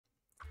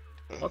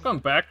Welcome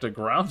back to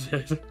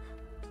Grounded,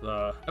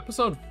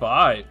 episode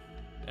 5,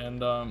 and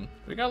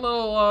we got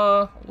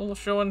a little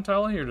show and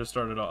tell here to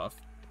start it off.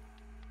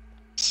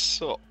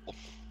 So,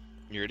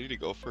 you ready to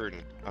go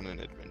on an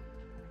adventure?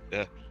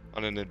 Yeah.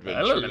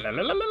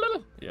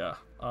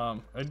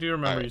 I do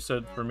remember you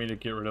said for me to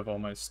get rid of all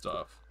my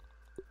stuff.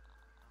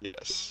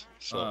 Yes.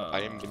 So I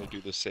am gonna do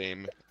the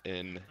same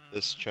in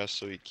this chest,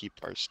 so we keep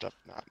our stuff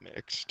not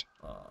mixed.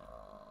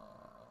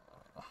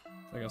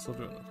 I guess I'll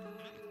do it.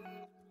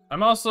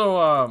 I'm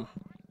also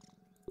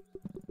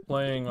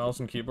playing mouse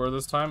and keyboard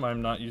this time.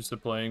 I'm not used to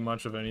playing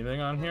much of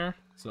anything on here,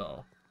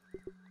 so.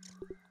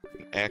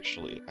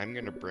 Actually, I'm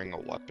gonna bring a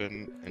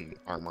weapon and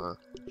armor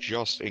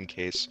just in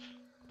case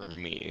for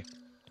me.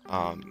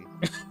 I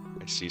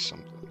see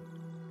something,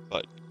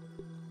 but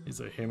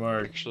he's like, "Hey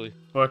Mark, actually,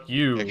 fuck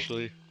you.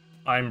 Actually,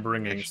 I'm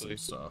bringing some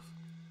stuff."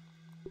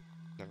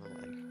 Never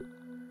mind.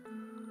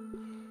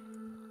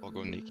 I'll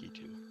go Nikki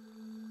too.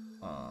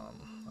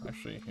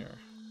 Actually, here.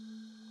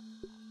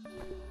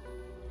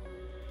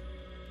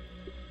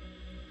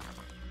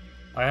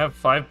 I have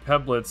 5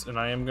 peblets, and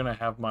I am gonna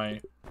have my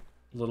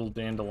little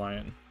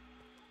dandelion.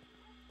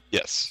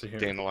 Yes,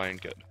 dandelion,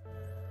 good.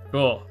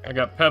 Cool. I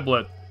got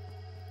peblet.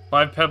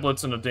 5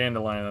 peblets and a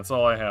dandelion. That's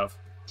all I have.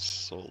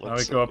 So let's now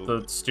we go up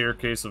the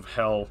staircase of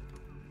hell.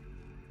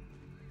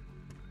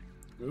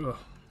 Ugh.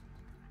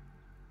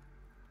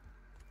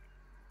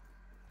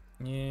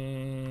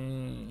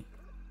 Yay.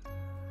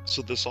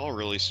 So this all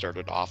really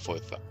started off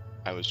with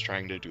I was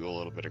trying to do a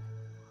little bit of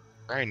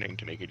grinding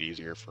to make it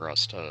easier for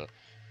us to,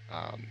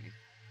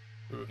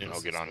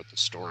 get on with the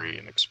story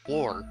and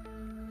explore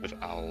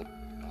without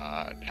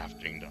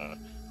having to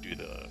do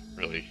the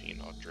really,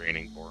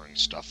 draining, boring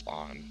stuff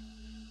on.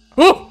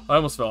 Oh! I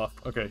almost fell off.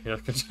 Okay, yeah,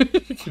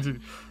 continue.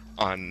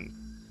 On,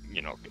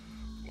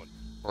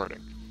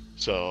 recording.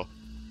 So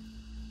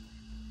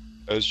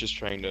I was just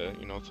trying to,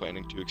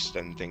 planning to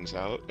extend things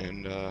out,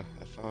 and I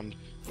found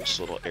this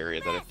little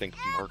area that I think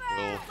Mark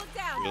will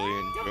really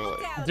enjoy.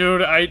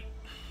 Dude,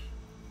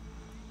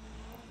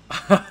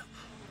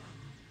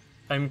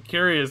 I'm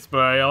curious,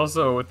 but I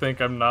also would think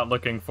I'm not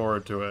looking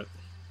forward to it.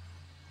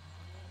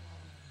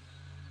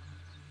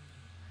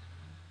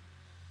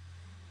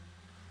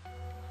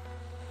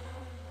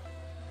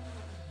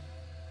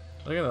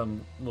 Look at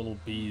them little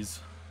bees.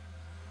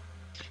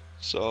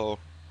 So,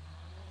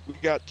 we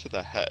got to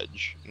the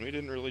hedge, and we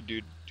didn't really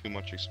do too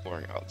much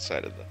exploring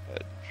outside of the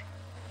hedge.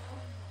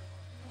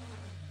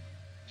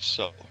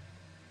 So,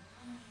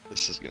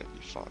 this is gonna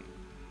be fun.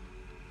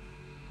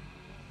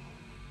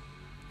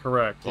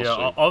 Correct.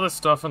 Yeah, all this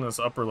stuff in this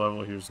upper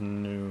level here is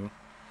new.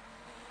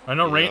 I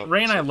know Rain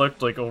and I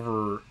looked like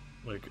over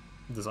like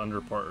this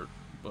under part,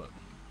 but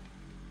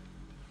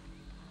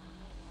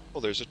oh,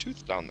 there's a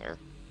tooth down there.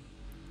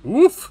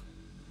 Oof.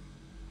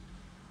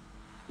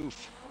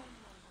 Oof.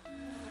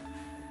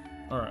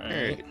 All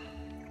right.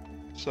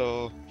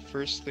 So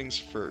first things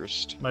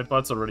first. My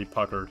butt's already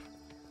puckered.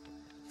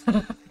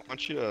 I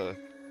want you to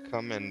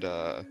come and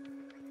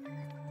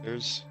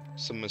there's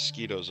some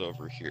mosquitoes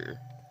over here.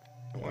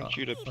 I want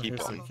you to peep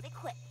on.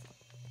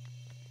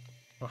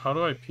 Well, how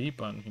do I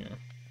peep on here?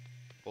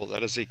 Well,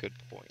 that is a good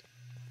point.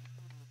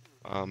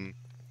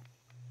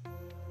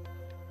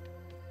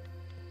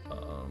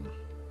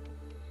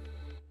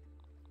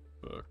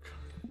 Book.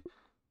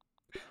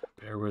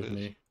 Bear with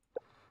me.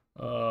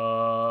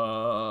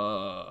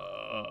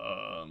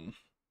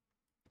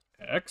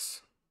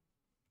 X?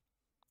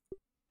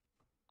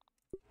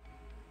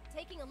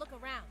 Taking a look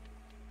around.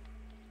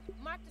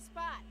 Mark the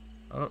spot.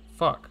 Oh,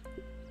 fuck.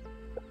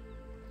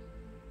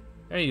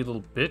 Hey, you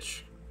little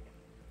bitch.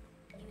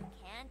 You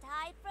can't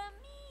hide from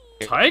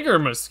me. Tiger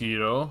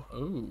mosquito?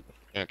 Ooh.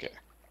 Okay.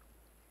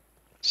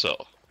 So,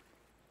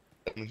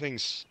 them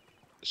things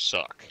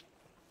suck.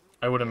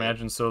 I would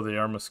imagine so. They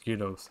are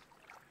mosquitoes.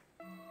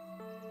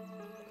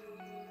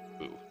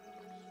 Ooh.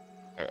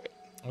 Alright.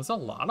 There's a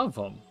lot of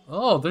them.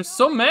 Oh, there's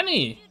so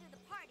many!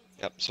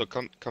 Yep, so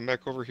come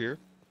back over here.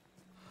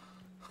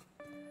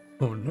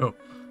 Oh no.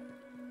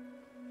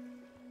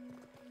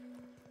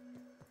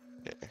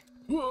 Okay.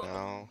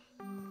 Now...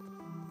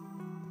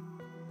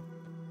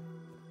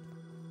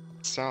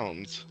 it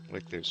sounds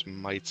like there's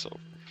mites over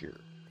here,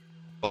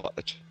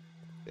 but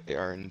they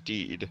are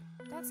indeed...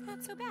 that's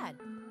not so bad.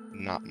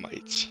 Not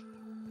mites.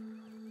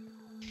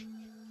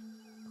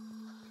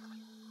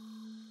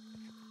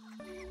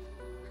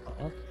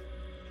 Oh.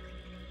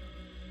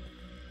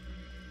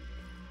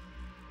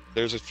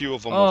 There's a few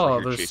of them over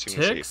here there's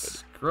chasing ticks? this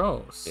aphid.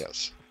 Gross.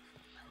 Yes.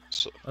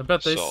 So, I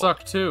bet they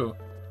suck too.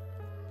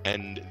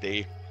 And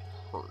they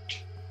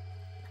hurt.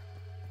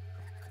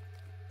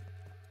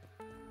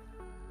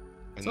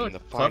 And then the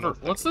final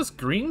thing... What's this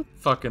green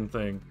fucking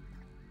thing?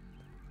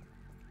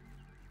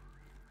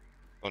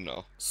 Oh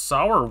no.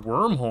 Sour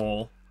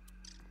wormhole.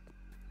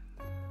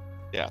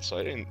 Yeah, so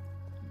I didn't...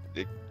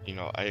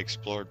 I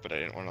explored, but I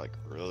didn't want to,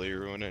 really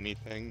ruin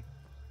anything.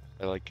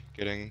 I like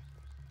getting...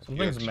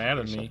 Something's mad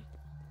at me.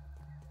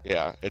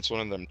 Yeah, it's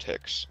one of them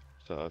ticks.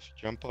 So if you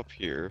jump up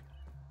here...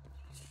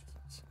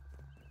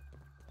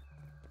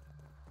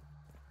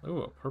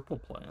 Ooh, a purple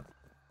plant.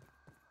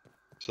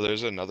 So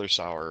there's another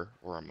sour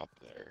worm up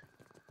there.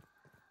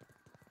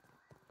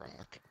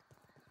 Rock.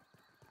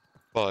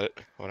 But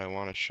what I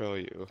want to show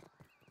you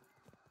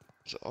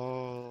is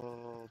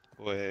all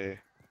the way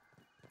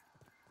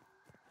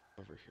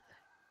over here.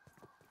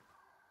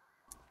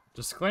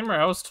 Disclaimer,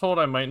 I was told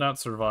I might not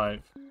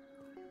survive.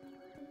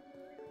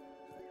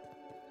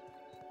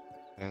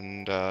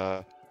 And,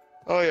 oh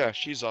yeah,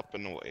 she's up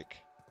and awake.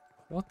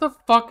 What the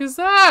fuck is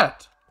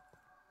that?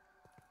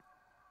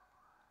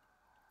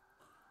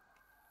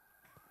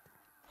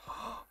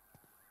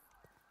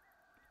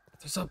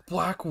 There's a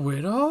Black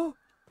Widow?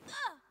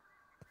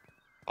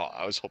 Oh,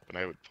 I was hoping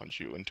I would punch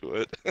you into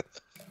it.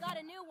 Got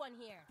a new one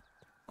here.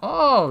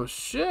 Oh,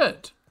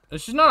 shit.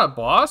 She's not a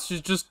boss,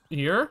 she's just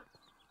here?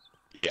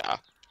 Yeah.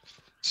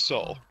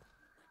 So.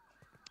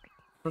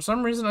 For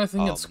some reason, I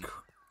think it's,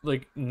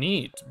 like,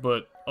 neat,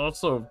 but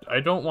also, I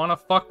don't want to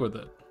fuck with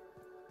it.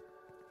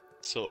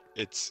 So,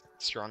 it's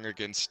strong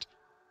against,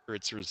 or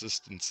its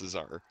resistances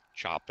are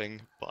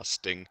chopping,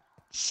 busting,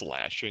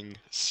 slashing,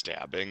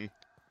 stabbing.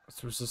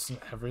 It's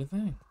resistant to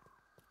everything?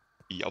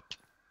 Yup.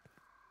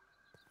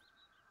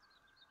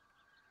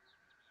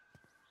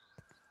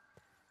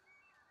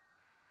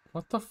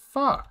 What the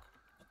fuck?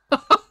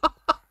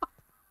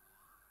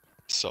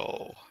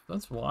 So.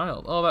 That's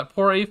wild. Oh, that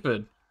poor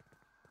aphid.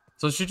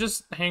 So she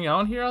just hang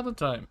out here all the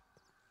time?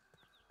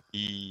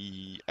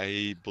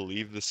 I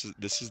believe this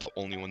is the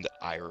only one that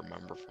I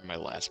remember from my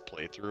last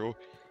playthrough,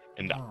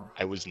 and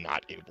I was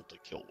not able to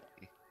kill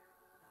one.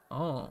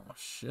 Oh,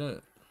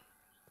 shit.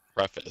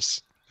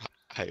 Preface,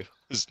 I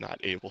was not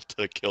able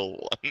to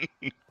kill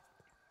one.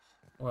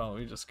 Well,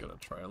 we just gotta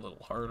try a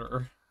little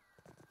harder.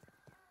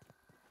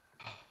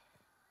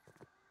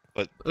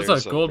 But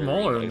there's a gold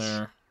molar nice, in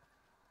there.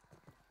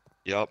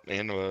 Yep,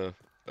 and a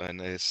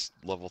nice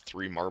level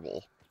 3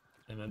 marble.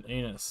 And an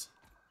anus.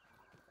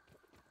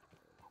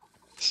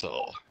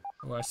 So.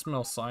 Oh, I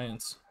smell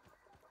science.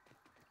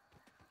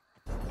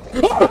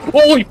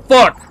 Holy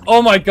fuck!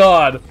 Oh my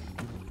god!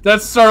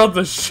 That startled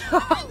the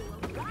shot!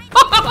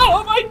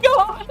 Oh my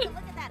god!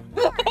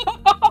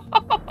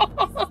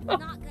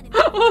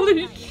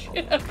 Holy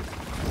shit!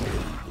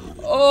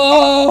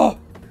 Oh!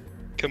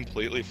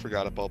 Completely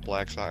forgot about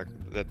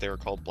that they were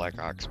called black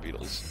ox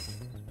beetles.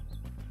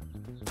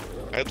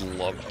 I'd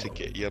love to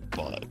get you,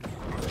 but.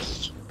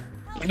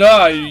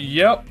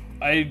 Yep.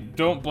 I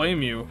don't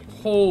blame you.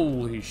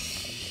 Holy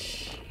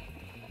shit.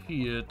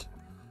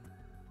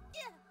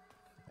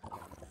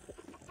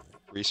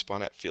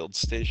 Respawn at field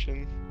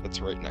station.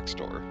 That's right next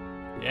door.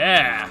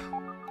 Yeah.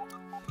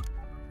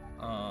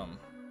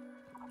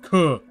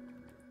 Cool.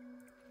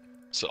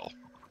 So.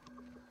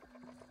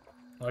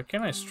 Why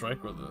can't I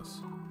strike with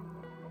this?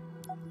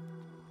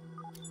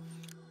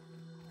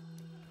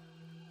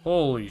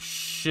 Holy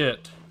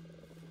shit.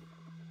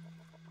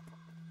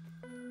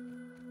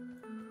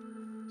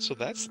 So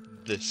that's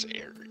this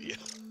area.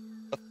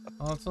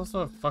 Oh, it's also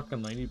a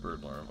fucking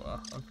ladybird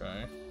larva.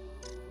 Okay.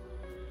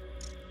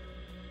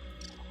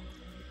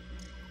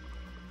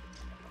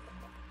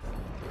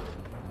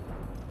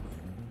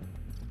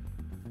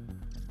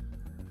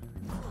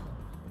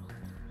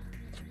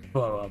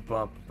 Bum,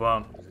 bum,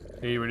 bum.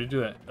 Hey, you ready to do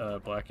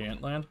that black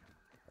ant land?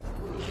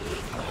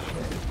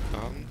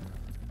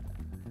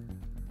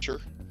 Sure.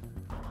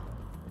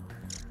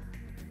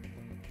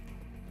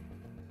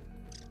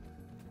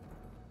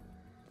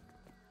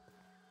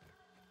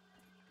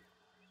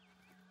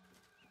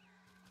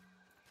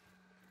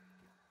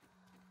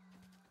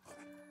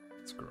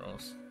 It's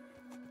gross.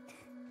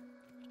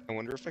 I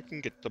wonder if I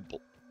can get the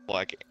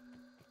black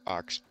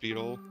ox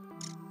beetle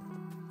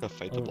to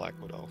fight the Black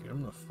Widow. Get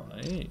him to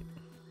fight.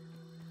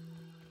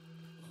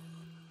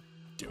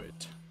 Do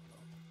it.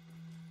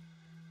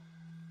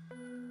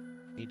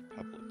 Need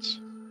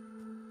pebbles.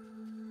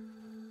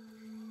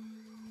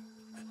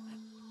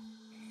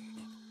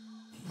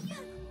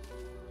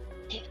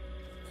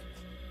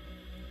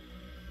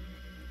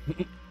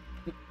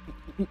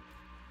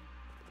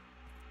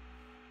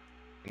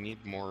 I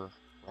need more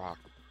rock.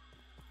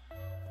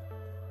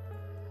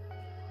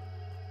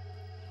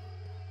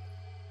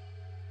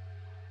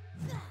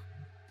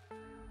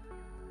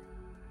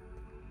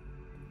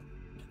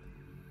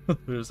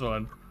 There's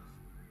one.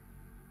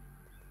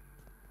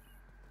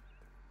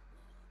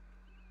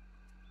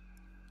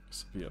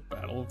 This will be a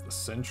battle of the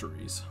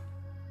centuries.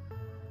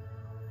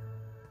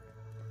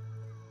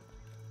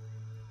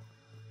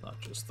 Not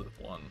just the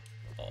one,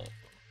 all of them.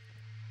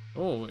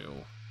 Oh,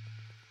 ew.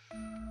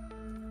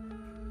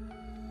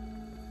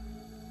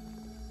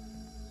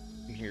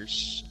 And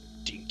here's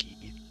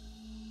Stinky.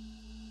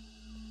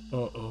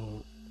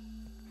 Uh-oh.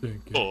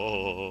 Stinky.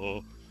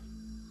 Oh.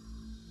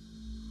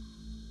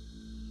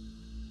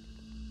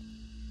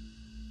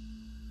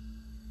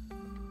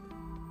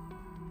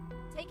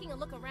 Taking a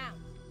look around.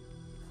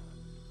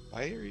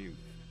 Why are you...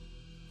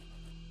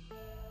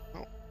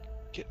 Oh,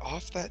 get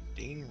off that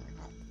dang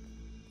rock.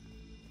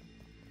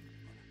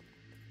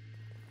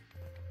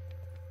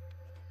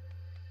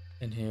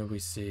 And here we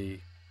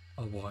see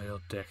a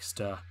wild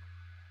Dexter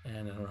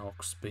and an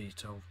ox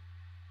beetle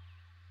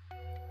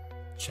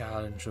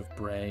challenge of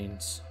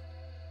brains.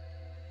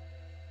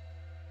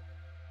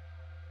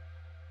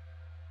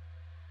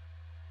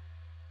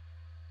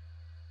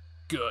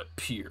 Gut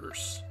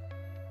Pierce.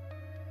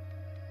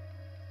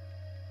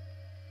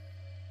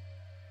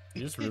 He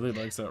just really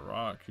likes that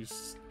rock.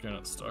 He's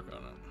getting stuck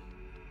on it.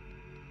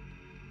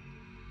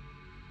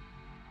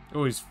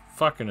 Oh, he's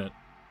fucking it.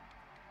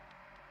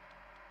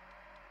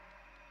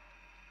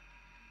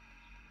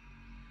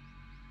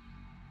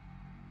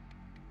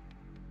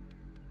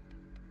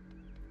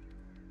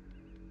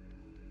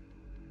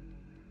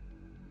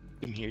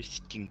 Come here,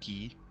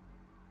 Stinky.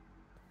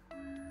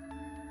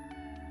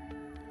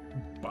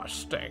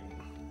 Busting.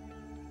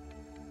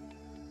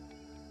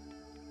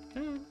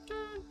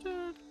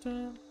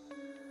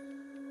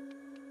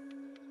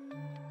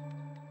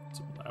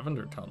 Some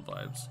Lavender Town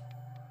vibes.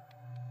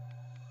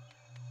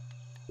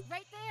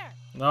 Right there.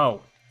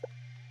 No.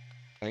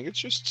 I think it's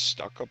just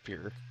stuck up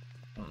here.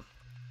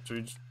 Should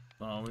we just...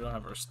 Oh, we don't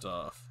have our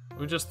stuff.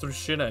 We just threw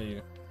shit at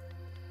you.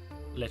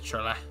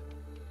 Literally.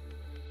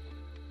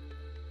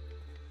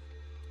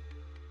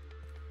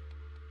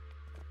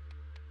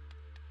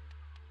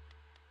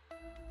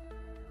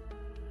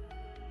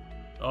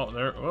 Oh,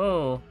 there.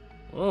 Whoa.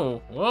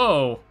 Whoa.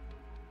 Whoa.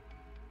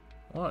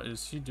 What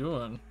is he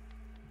doing?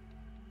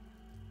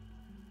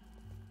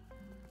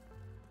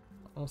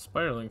 Oh,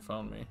 Spiderling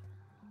found me.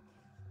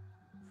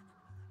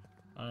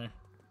 Hi.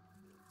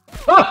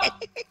 Ah!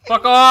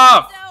 Fuck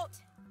off!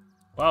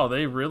 Wow,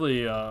 they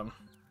really, even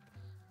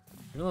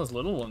those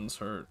little ones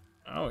hurt.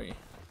 Owie.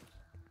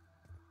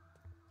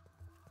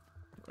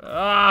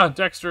 Ah,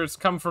 Dexter, it's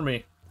come for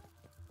me.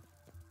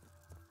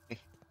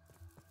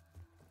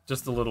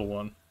 Just the little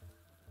one.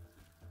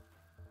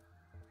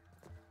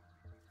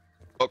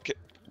 Okay.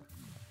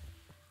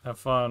 Have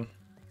fun.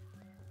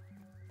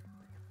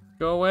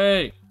 Go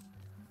away.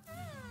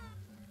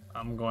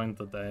 I'm going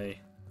to die.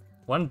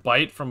 One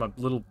bite from a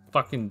little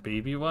fucking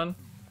baby one?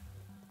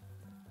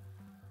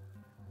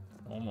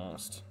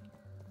 Almost.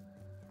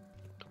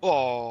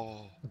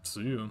 Oh.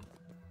 See you.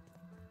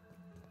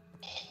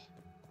 Okay,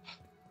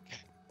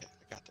 I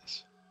got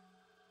this.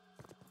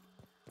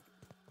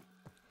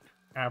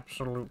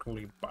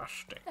 Absolutely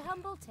busting. The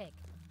humble tick,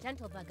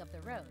 gentle bug up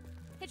the road,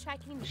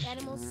 hitchhiking the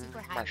animals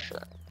super highway.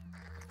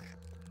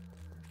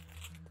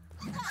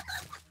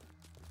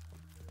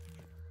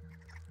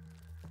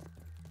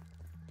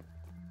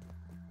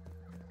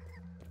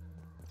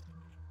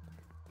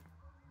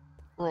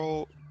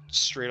 Bro,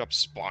 straight up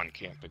spawn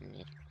camping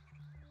me.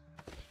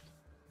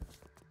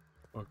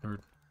 Fuck nerd.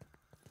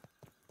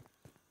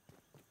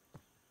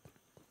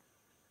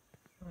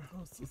 Our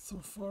house is so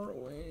far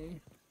away.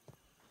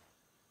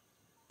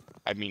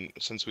 I mean,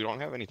 since we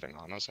don't have anything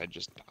on us, I'd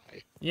just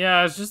die.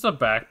 Yeah, it's just a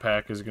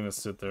backpack is gonna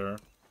sit there.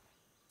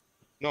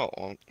 No, it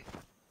won't.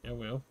 Yeah,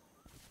 will.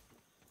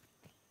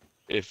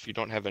 If you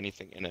don't have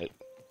anything in it.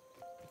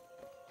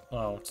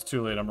 Oh, it's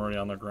too late. I'm already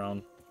on the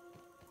ground.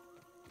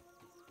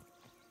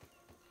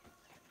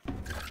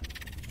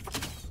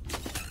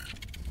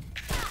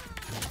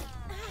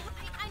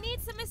 I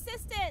need some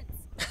assistance.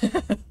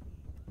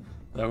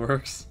 That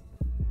works.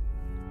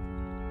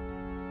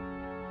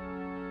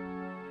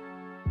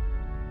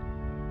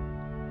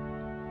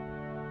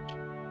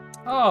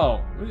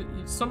 Oh,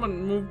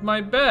 someone moved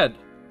my bed.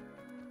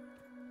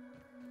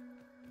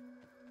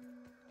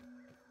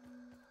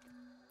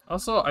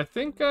 Also, I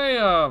think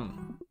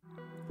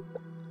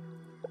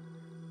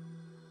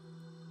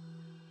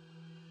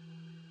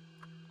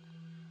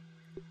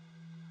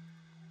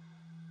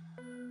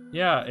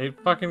yeah, it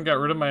fucking got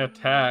rid of my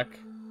attack.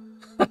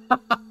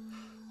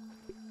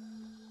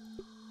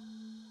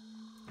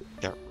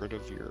 Got rid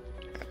of your...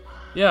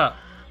 Yeah,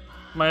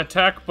 my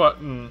attack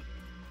button,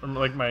 or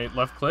like my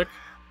left click,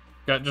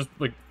 got just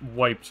like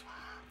wiped.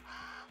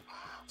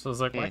 So I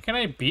was like, why can't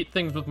I beat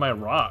things with my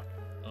rock?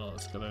 Oh,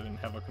 it's because I didn't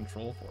have a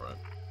control for it.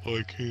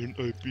 Why can't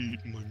I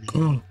beat my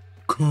meat?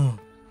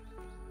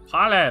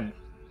 Pollen!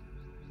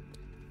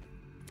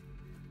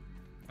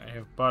 I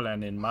have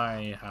pollen in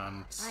my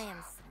hands. I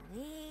am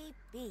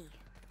sleepy.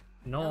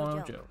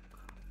 No joke.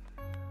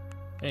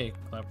 Hey,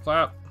 clap,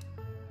 clap.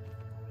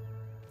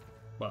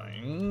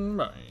 Bang,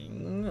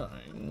 bang,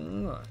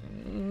 bang,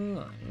 bang,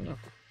 bang.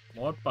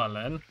 More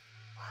pollen.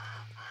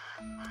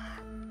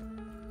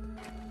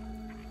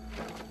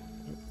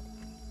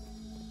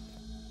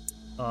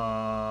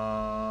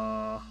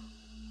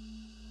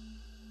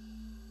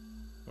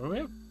 What do we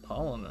have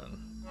pollen in?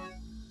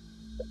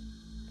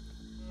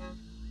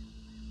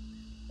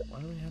 Why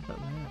do we have that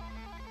in there?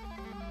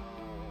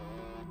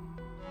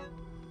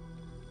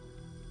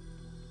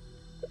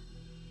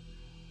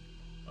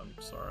 I'm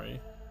sorry.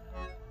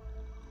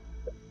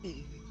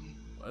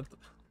 What?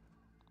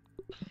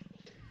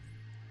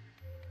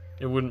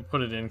 It wouldn't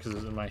put it in because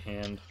it's in my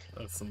hand.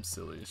 That's some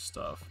silly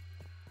stuff.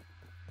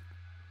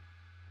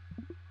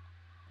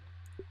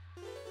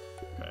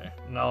 Okay,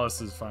 now this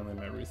is finally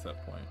my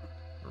reset point.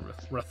 Or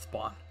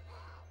respawn.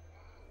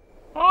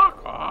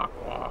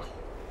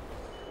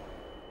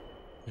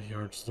 The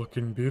yard's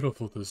looking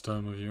beautiful this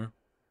time of year.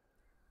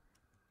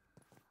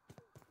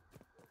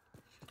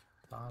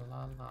 La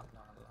la la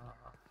la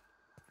la.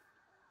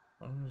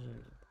 What is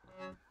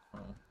it? Oh.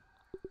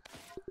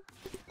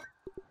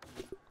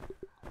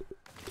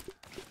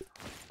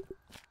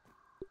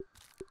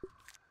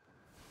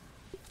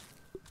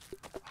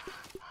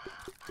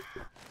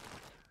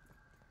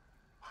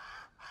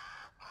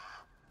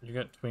 You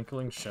got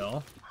twinkling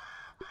shell?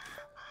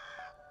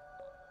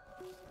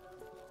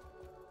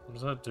 What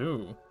does that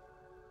do?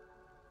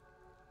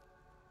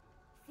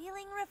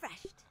 Feeling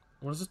refreshed.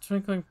 What does a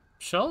twinkling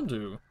shell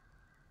do?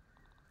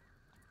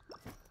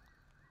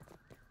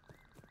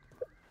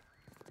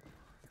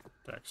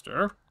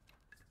 Dexter?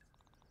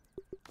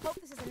 Hope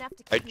this is enough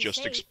to I keep me just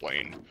safe.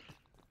 explained,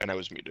 and I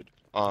was muted.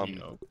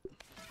 Yup.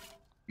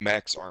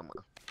 Max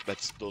armor.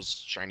 That's those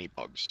shiny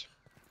bugs.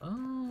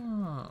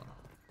 Oh.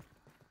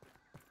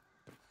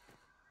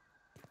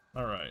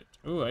 Alright.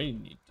 Ooh, I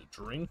need to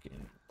drink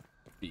and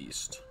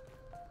feast.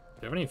 Do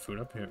you have any food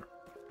up here?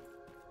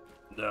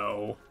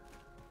 No.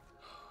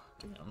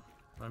 Damn.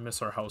 I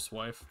miss our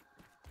housewife.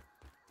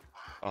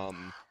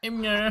 I'm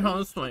not a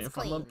housewife,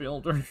 I'm a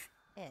builder.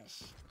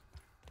 Ish.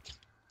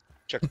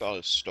 Check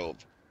the stove.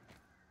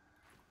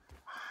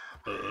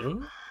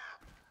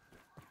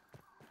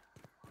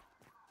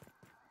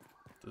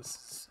 This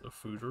is a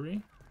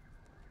foodery?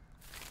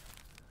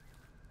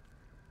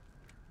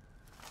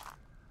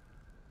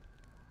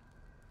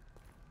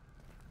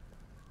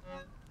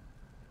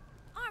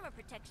 Armor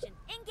protection,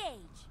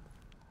 engage.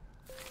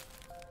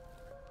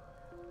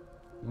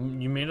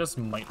 You made us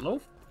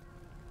meatloaf?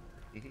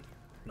 Mhm.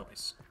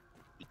 Nice.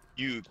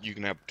 You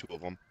can have 2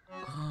 of them.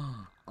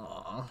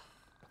 Aww.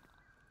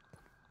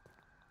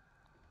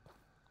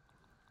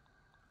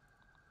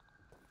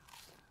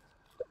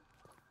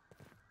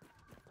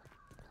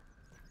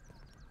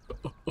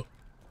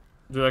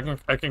 Dude,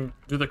 I can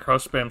do the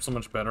crouch spam so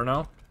much better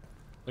now.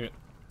 Look at,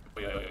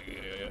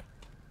 yeah.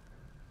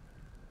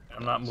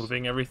 I'm not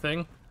moving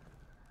everything.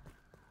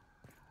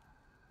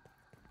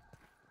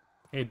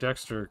 Hey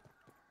Dexter,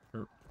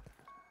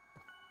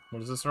 what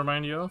does this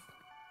remind you of?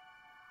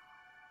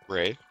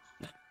 Ray?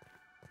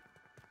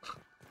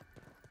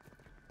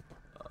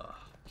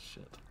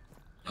 Shit.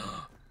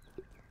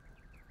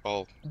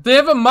 Oh, They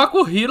have a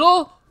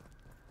Makuhito?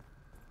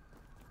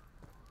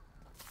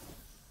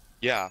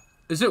 yeah.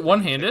 Is it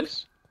one-handed?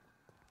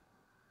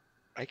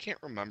 I can't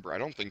remember. I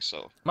don't think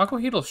so.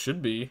 Makuhito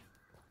should be.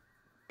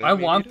 Then I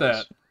maybe want it is.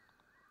 that.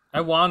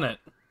 I want it.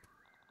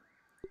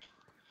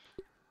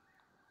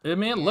 I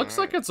mean, it looks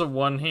like it's a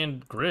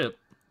one-hand grip.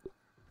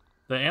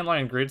 The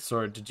Antlion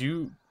Greatsword, did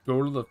you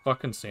go to the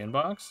fucking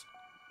sandbox?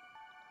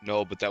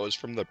 No, but that was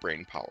from the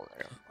brain power.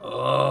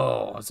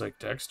 Oh, I was like,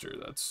 Dexter,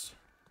 that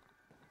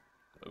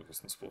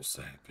wasn't supposed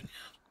to happen yet.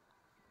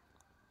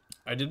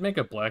 I did make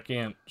a Black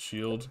Ant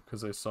shield,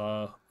 because I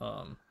saw,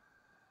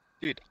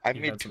 Dude, I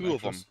you made had some 2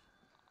 of them. extras.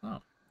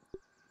 Oh.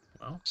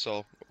 Well,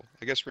 So,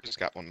 I guess we just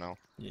got one now.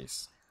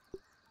 yes.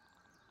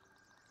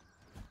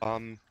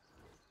 Alright.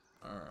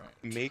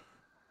 Alright. Make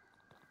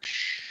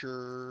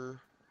sure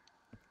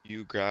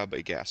you grab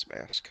a gas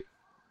mask.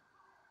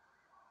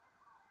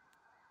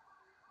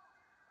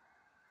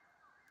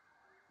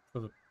 For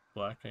the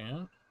Black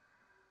Ant?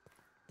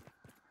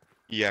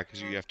 Yeah,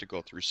 because you have to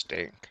go through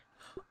stank.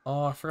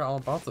 Oh, I forgot all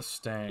about the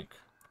stank.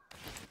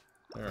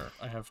 There,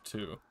 I have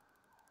 2.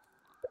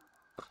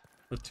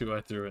 The 2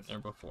 I threw in there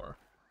before.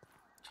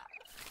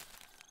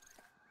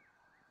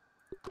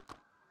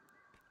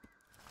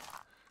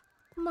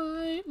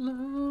 My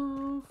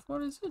love, what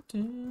does it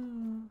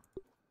do?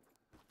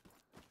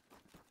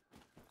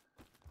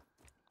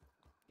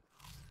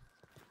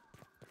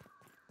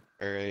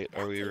 Alright,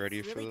 are we That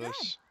ready tastes for really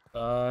this?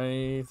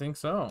 I think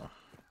so.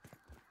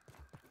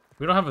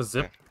 We don't have a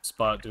zip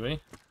spot, do we?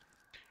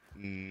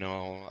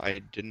 No, I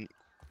didn't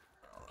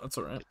That's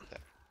alright. get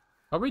that.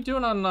 How are we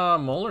doing on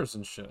molars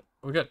and shit?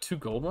 We got 2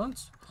 gold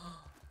ones?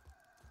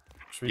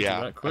 Should we do Yeah,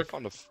 that quick?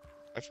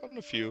 I found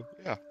a few,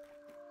 yeah.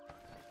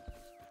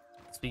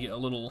 So we get a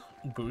little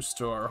boost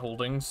to our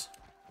holdings.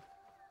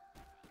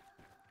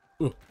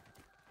 Ooh.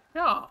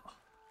 Yeah.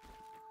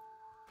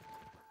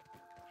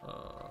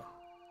 Oh,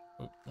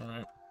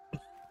 alright.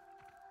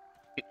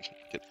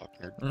 Get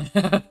fucking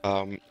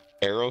nerd.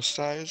 Arrow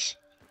size?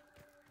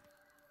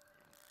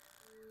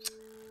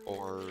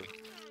 Or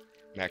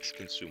max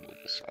consumable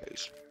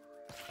size?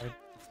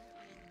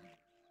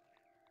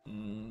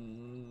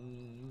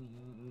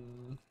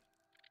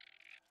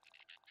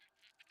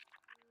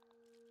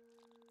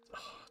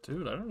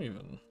 Dude, I don't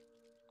even...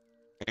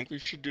 I think we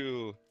should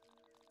do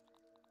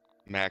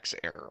max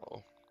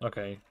arrow.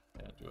 Okay,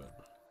 yeah, do it.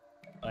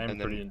 I am And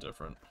pretty then-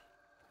 indifferent.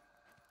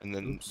 And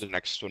then Oops. the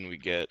next one we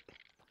get,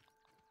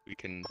 we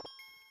can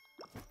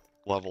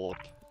level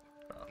up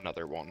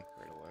another one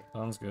right away.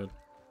 Sounds good.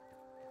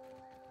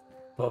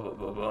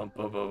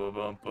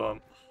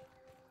 Bum.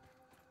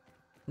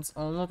 It's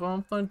all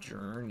about the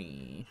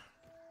journey.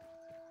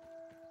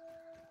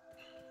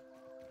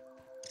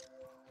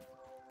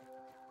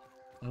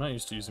 I'm not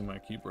used to using my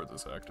keyboard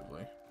this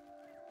actively.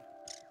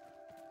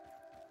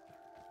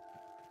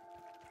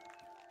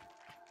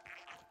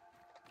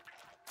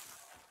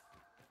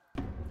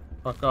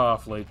 Fuck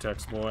off,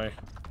 latex boy.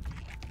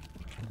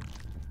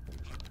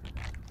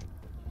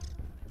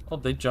 Oh,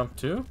 they jump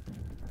too?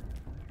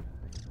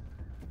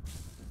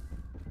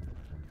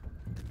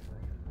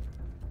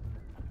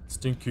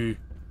 Stinky.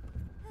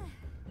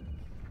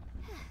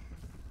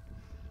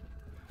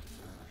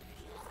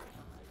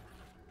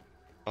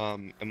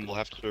 And we'll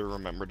have to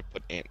remember to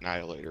put Ant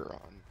Annihilator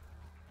on.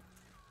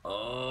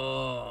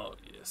 Oh,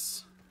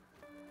 yes.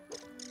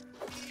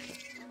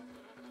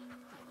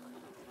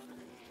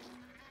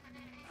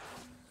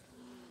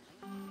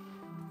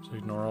 So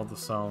ignore all the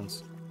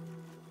sounds.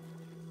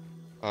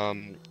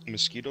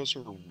 Mosquitoes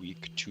are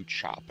weak to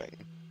chopping.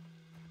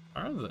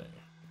 Are they?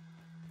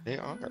 They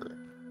are.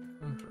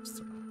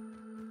 Interesting.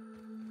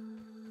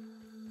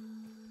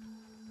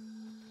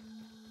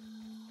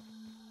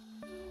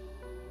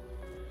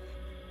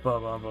 Ba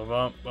ba ba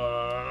ba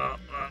ba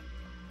ba.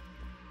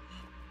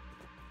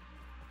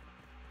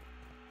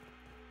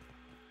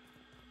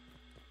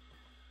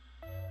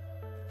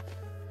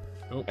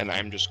 Oh. And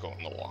I'm just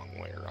going the long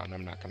way around.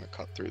 I'm not going to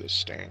cut through the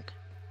stank.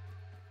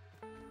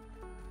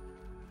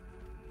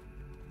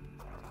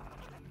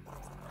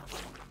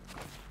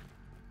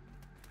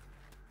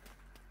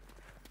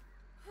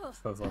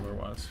 Says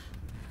otherwise.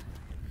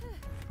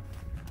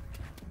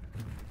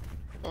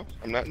 Oh,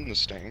 I'm not in the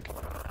stank.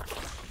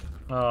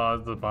 Oh,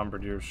 the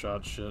bombardier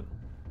shot shit.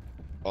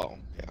 Oh,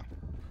 yeah.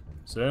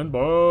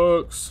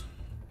 Sandbox!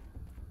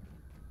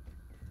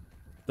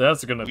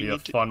 That's gonna be a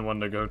fun one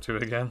to go to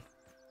again.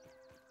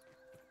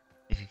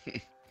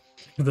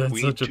 That's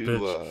we such a need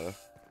bitch.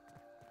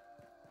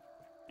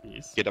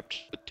 To get up to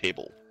the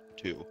table,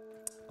 too.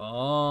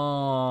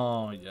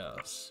 Oh,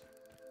 yes.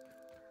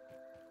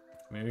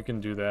 Maybe we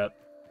can do that.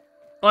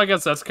 Well, I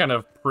guess that's kind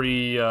of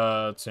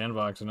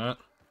pre-sandbox, isn't it?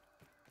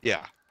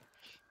 Yeah.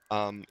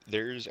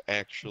 There's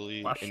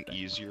actually an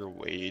easier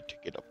way to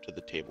get up to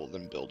the table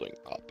than building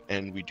up,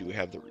 and we do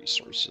have the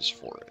resources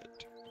for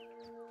it.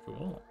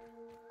 Cool.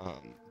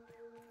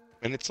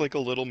 And it's like a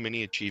little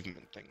mini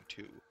achievement thing,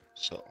 too,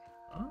 so...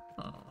 Oh.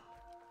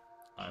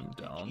 I'm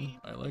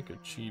down. I like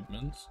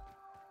achievements.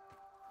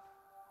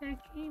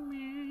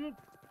 Achievement.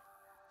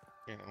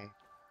 You know.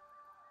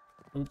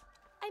 Oop.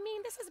 I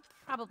mean, this is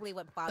probably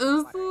what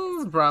bottled water is.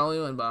 This is probably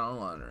what bottled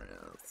water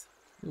is.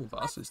 Ooh,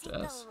 Voss's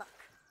desk.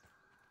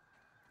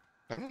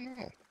 I don't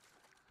know.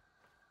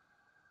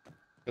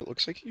 It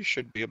looks like you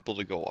should be able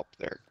to go up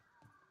there.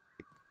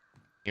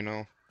 You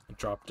know?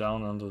 Drop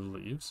down onto the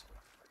leaves?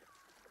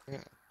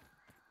 Yeah.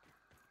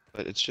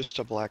 But it's just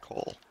a black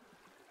hole.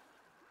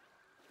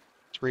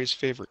 It's Ray's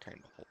favorite kind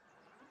of hole.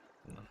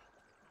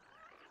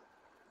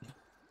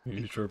 No.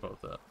 You sure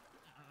about that?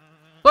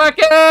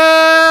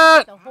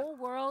 Bucket! The whole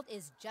world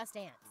is just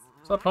ants.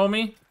 What's up,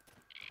 homie?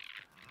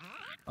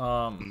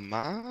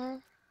 My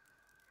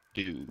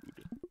dude.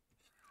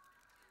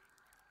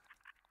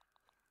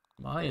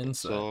 My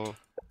insect. So,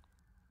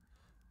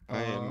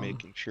 I am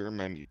making sure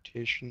my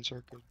mutations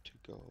are good to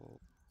go.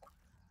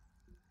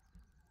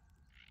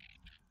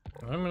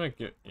 I'm gonna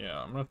get,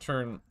 yeah, I'm gonna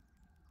turn,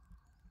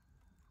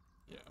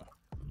 yeah.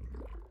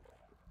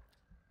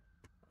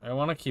 I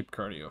want to keep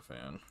cardio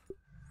fan.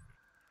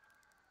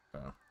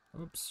 Okay.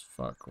 Oops,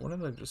 fuck, what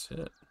did I just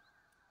hit?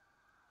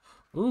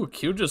 Ooh,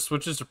 Q just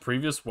switches to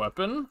previous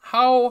weapon?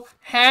 How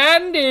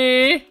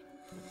handy!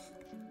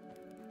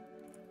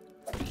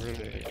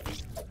 Really?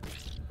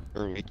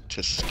 Early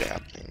to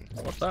stabbing.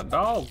 What's that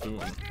dog doing?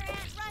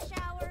 Rush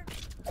hour.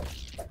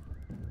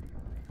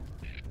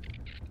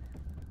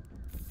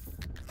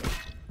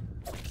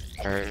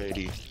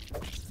 Alrighty.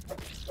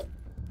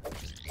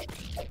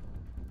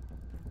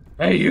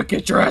 Hey, you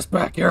get your ass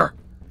back here!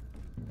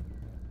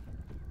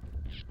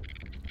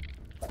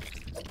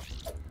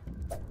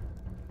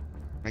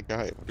 My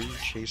guy, what are you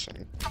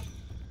chasing?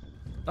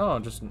 Oh,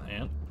 just an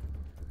ant.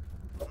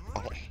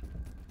 Oh.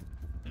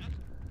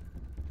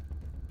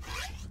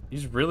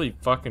 He's really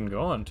fucking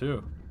going,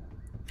 too.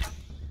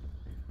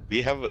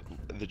 We have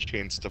the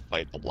chance to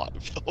fight a lot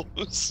of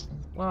those.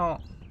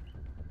 Well,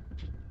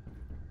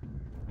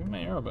 give me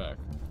my arrow back.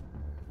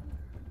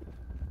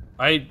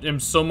 I am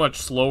so much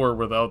slower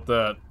without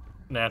that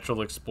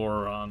natural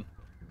explorer on.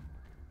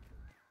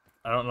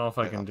 I don't know if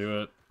I can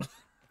do it.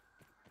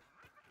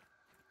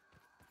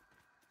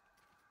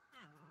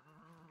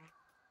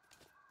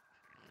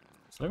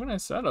 So when I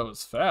said I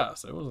was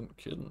fast, I wasn't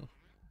kidding.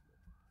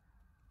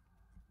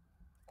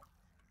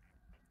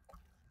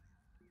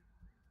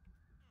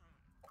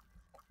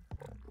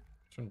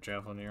 Turn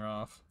Javelineer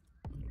off.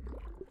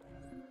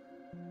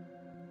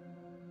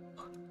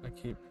 I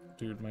keep,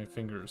 dude, my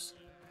fingers.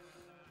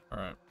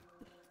 Alright.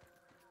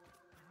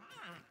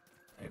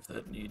 I have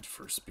that need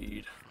for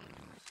speed.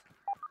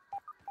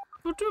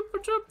 What's going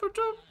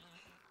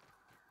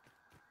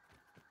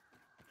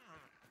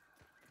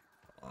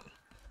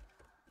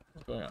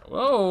on?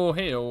 Whoa,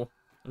 hey-oh.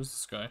 There's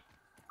this guy.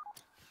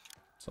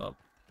 What's up?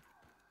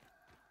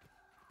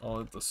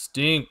 Oh, the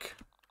stink.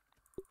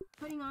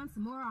 Putting on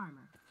some more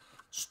armor.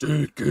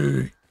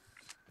 Stinky.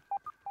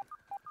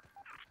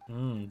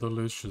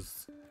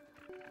 Delicious.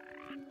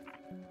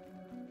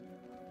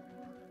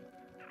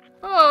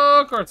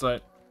 Oh, quartzite.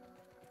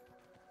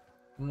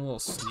 I'm a little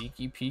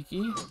sneaky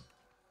peeky.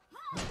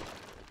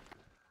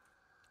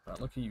 Right,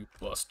 look at you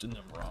busting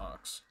them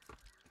rocks.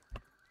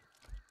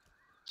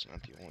 It's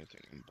not the only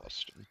thing I'm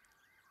busting.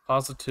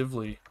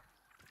 Positively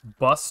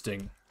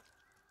busting.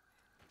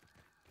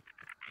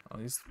 Oh,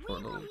 these poor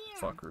little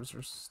fuckers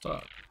are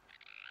stuck.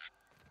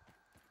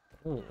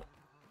 Oh.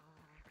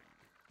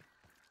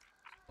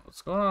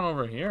 What's going on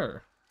over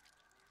here?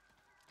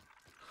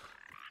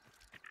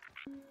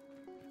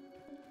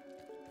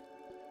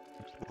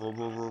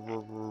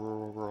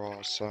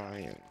 Raw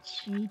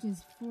science.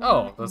 Ages 4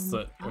 Oh, that's and the...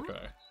 up?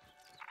 Okay.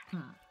 Huh.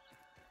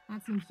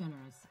 That seems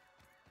generous.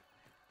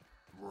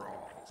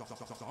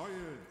 Science.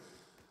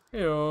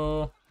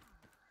 Heyo.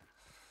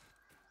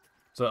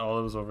 Is that all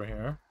that was over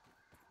here?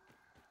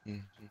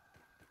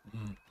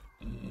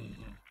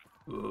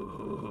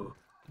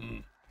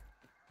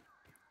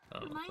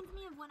 Reminds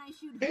me of when I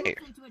shoot Hey.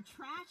 hoops into a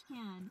trash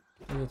can.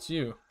 It's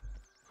you.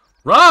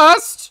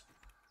 Rust!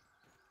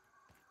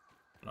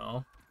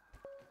 No.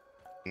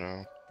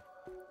 No.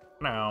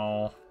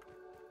 No.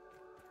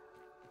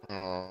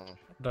 Oh.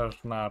 Does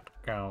not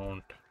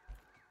count.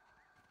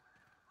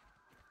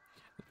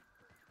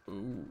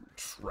 Ooh,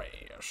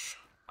 trash.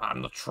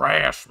 I'm the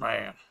trash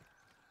man.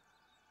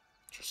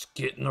 Just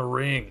get in the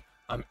ring.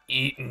 I'm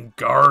eating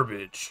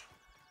garbage.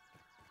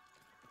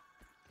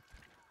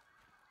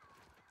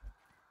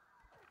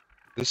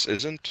 This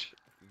isn't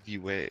the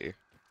way.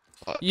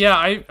 But Yeah,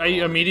 I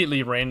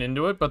immediately ran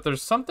into it, but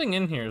there's something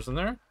in here, isn't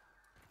there?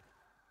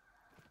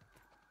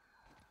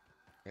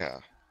 yeah.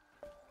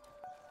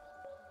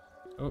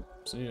 Oh,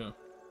 see ya.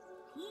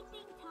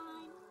 Peeping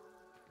time.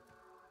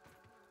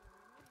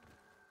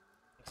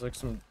 It's like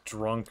some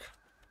drunk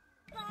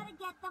Gotta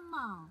get them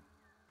all.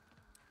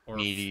 or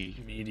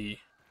Meaty.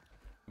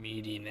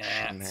 meaty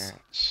gnats.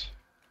 Gnats.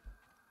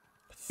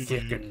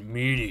 Thick and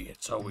meaty,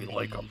 it's how we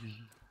like them.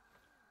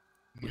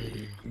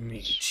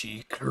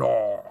 Meaty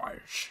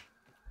claws.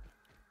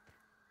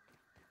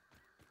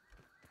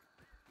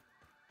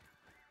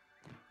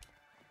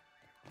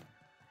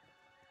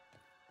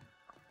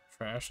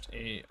 Trashed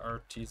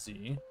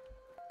ARTZ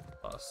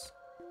plus.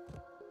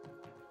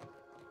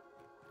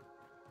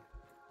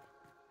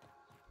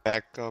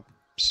 Backup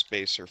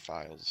spacer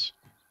files.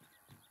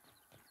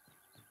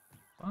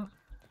 What?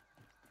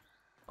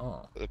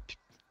 Oh, The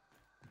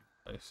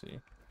I see.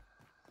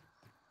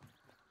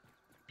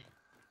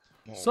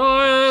 more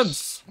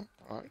Science!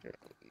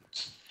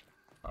 science.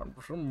 Have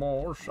some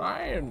more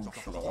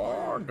science,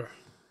 Lord.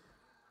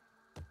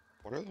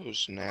 What are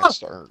those gnats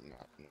that are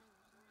not?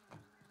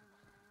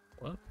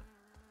 What?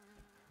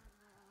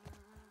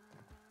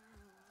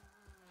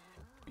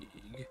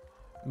 Big,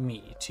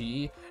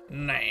 meaty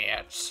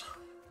gnats.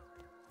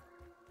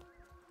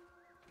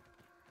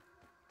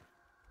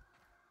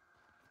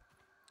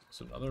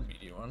 It's another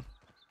meaty one.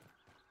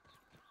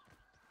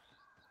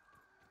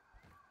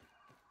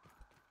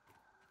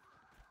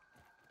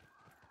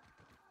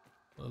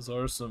 Those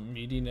are some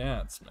meaty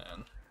gnats,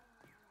 man.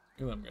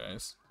 Look at them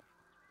guys.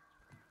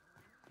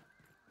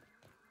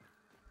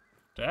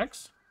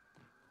 Dex?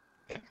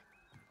 Yeah.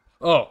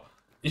 Oh,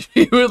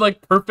 you had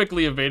like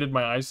perfectly evaded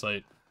my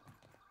eyesight.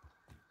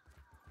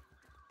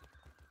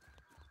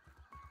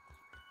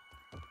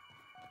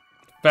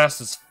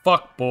 Fast as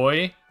fuck,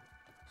 boy.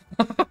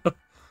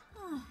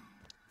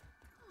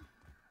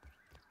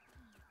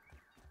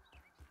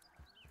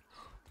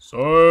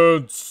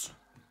 Science.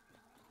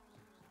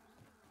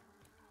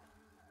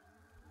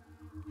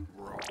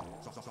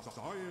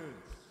 Science.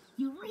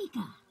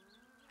 Eureka!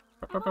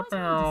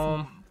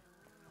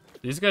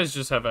 These guys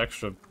just have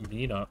extra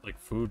meat on, like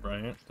food,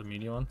 right? The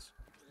meaty ones.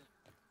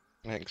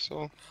 I think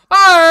so.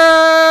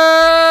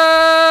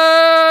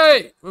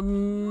 Hey!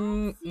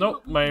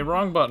 Nope, my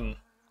wrong button.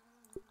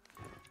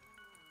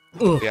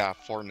 Ugh. Yeah,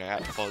 4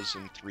 gnat fuzz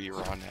and 3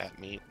 raw gnat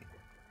meat.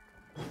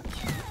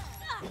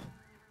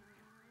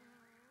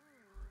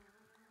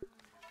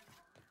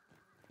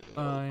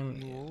 I'm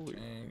the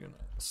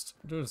antagonist.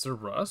 Dude, is there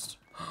rust?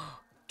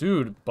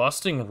 Dude,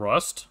 busting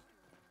rust?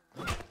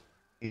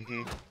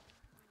 Mm-hmm.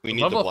 We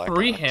need Level the black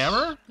 3 ox.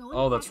 hammer?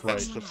 Oh, that's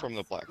That's right. from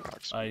the black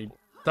ox.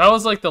 That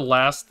was like the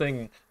last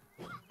thing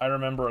I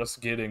remember us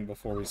getting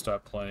before we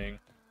stopped playing.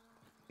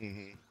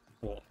 Mm-hmm.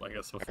 Well, I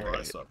guess before I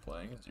Alright. stopped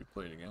playing, as you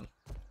played again.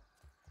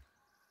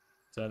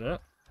 Is that it?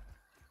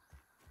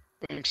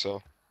 I think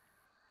so.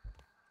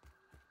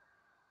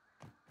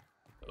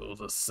 Oh,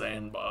 the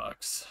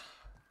sandbox.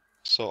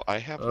 So I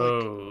have like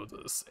Oh,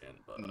 the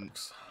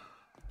sandbox.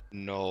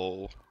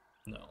 no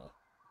No.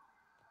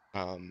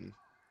 You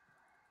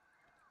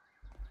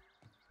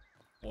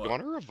What?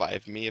 want to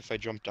revive me if I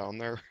jump down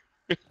there?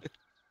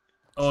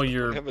 Oh, I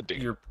your have a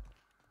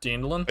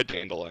dandelion? My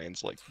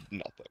dandelion's like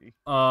nothing.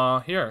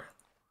 Here.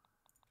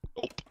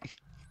 Nope.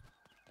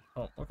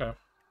 Oh, okay.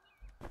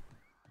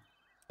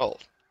 Oh.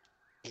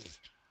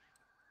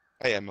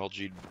 I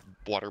MLG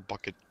water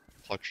bucket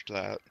clutched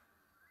that.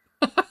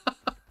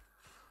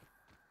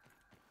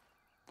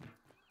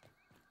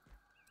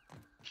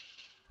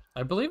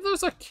 I believe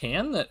there's a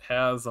can that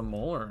has a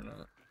molar in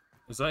it.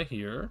 Is that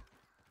here?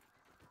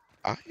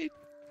 I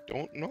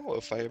don't know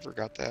if I ever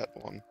got that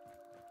one.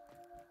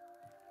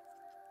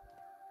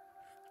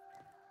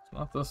 It's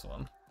not this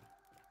one.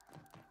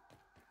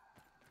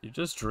 You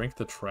just drink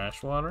the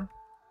trash water?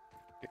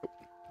 Yep.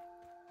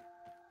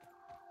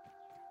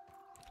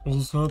 Well,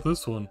 it's not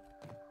this one.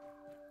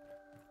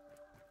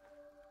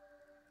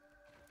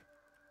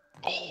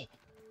 Oh,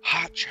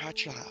 hot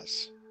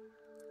cha-chas.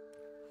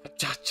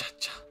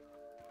 Cha-cha-cha.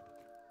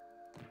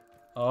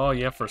 Oh,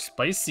 yeah, for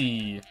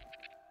spicy.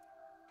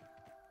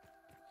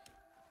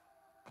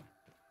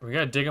 We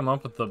gotta dig them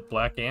up with the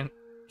black ant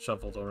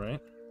shovel, though,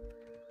 right?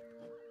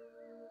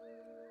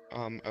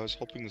 I was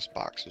hoping this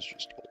box is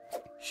just old.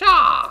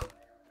 Sha!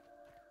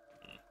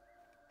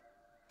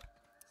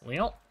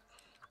 Well.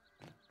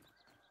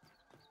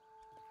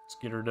 Let's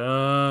get her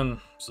done,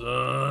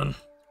 son.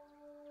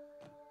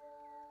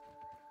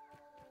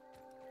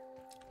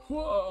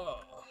 Whoa.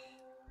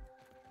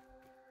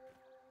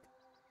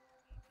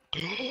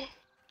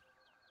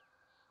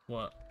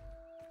 What?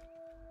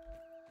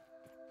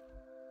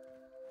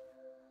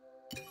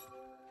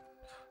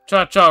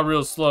 Cha-cha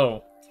real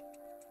slow.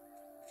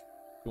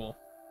 Cool.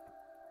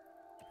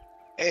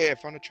 Hey, I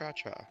found a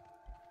cha-cha.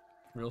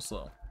 Real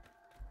slow.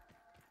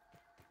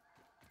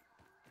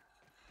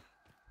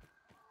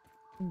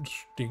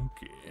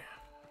 Stinky.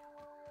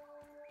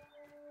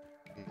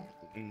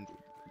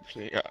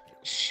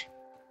 Yes.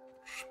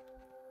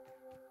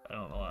 I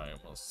don't know why I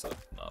almost said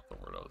not the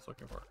word I was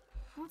looking for.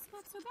 That's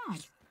not so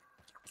bad.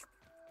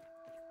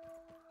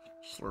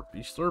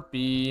 Slurpy,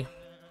 slurpy.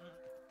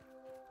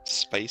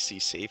 Spicy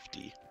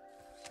safety.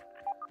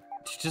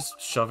 Did you just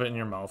shove it in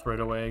your mouth right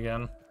away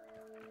again?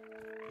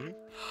 Hmm?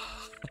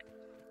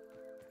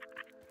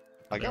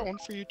 I got one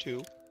for you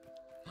too.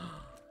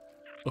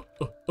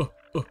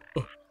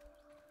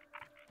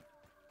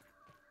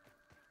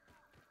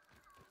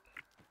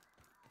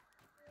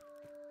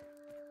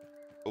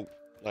 Oh,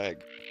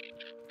 leg.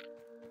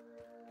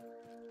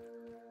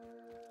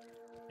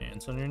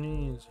 Hands on your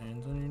knees,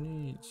 hands on your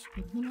knees.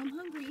 Good thing I'm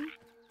hungry.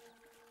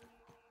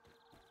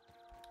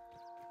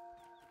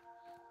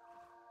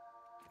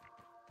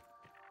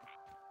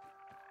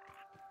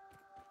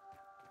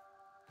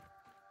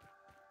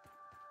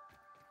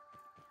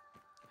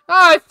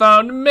 I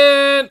found a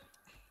mint!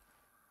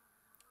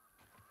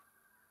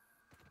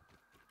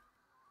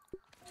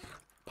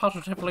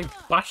 Positively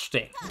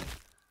busting.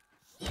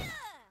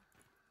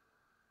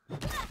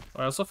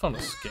 I also found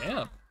a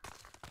scab.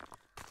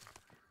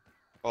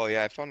 Oh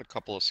yeah, I found a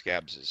couple of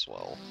scabs as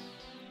well.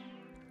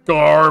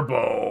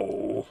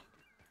 Garbo!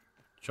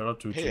 Shout out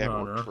to Hey, I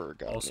Hunter. worked for a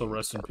guy Also, named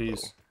rest in Garbo.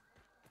 peace.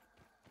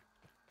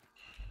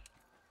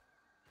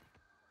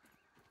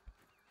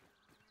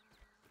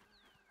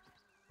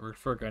 Worked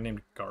for a guy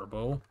named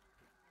Garbo.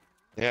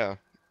 Yeah.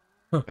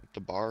 At the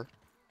bar.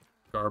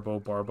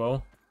 Garbo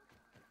Barbo.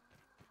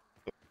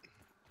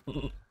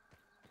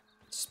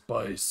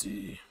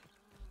 Spicy.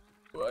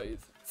 Why is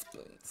it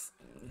spicy?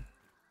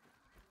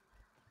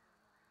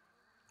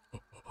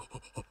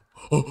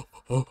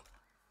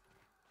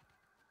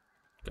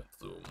 Get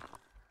zoom.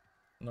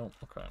 No,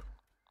 okay.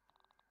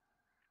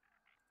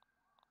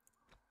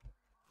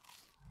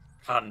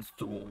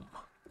 Consume.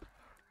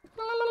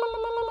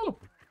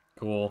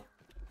 Cool.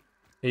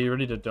 Hey, you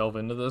ready to delve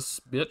into this,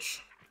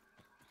 bitch?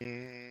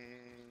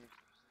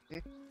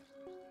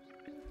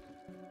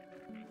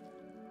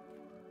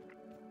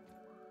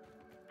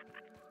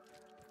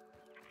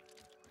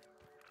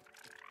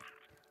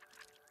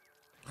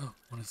 Oh,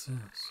 what is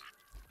this?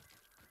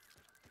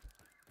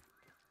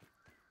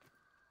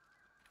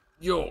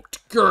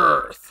 Yoked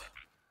girth!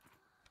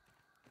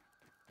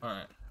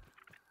 Alright.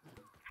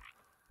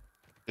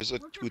 There's a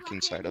tooth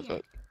inside of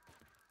it.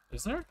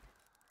 Is there?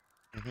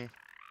 Mm-hmm.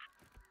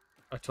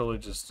 I totally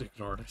just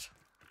ignored it.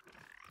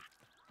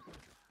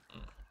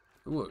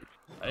 Ooh,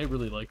 I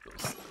really like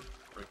those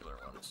regular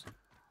ones.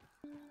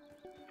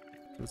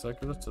 Is that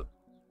good to...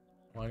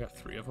 Well, I got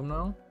 3 of them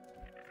now?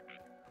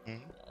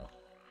 Mm-hmm. Cool.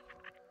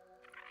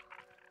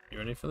 You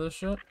ready for this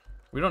shit?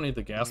 We don't need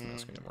the gas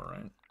mask anymore,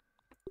 right?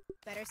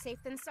 Better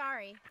safe than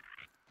sorry.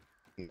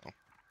 No.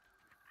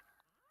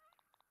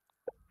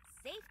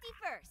 Safety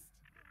first.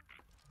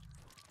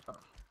 Oh.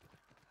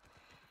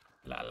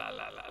 La la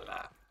la la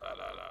la la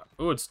la la.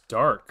 Ooh, it's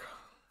dark.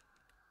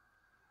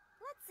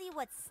 Let's see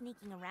what's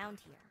sneaking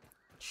around here.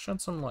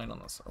 Shed some light on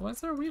this. Why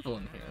is there a weevil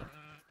in here?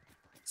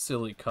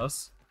 Silly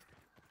cuss.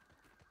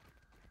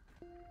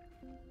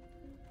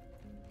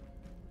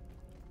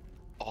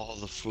 All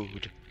the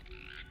food.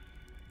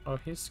 Oh,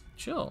 he's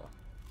chill.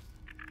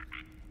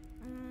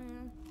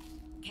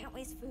 Can't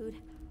waste food.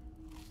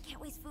 Can't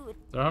waste food.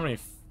 There are how many?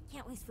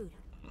 Can't waste food.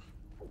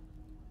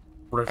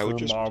 I would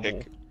just marble.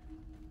 pick...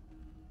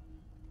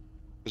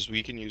 Because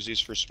we can use these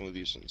for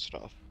smoothies and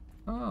stuff.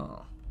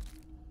 Oh.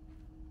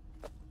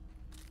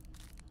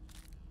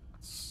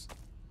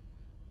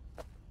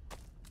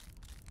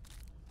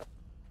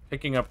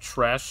 Picking up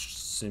trash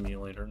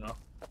simulator now.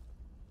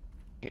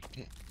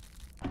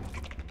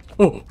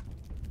 Oh!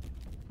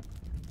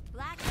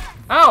 Black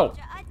Ow!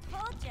 I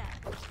told ya.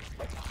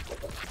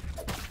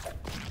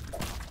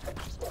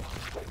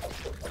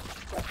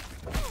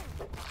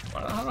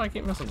 How do I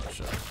keep missing this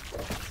shit?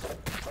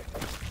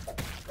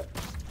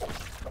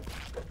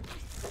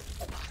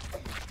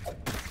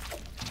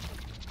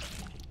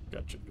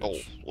 Gotcha, bitch. Oh,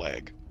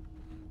 lag.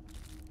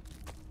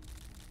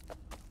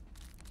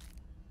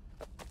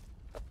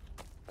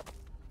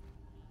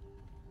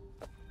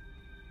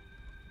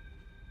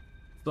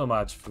 So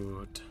much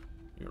food.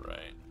 You're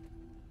right.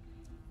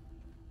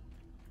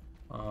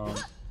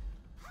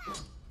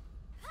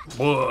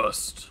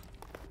 Bust.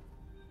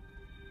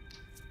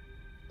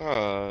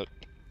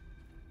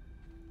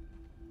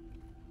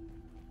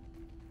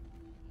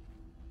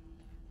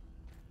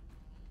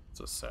 It's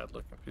a sad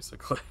looking piece of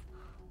clay.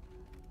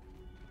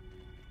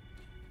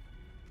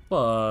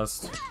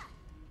 Bust.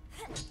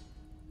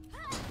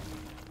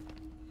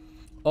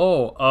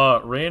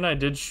 Oh, Ray and I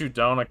did shoot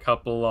down a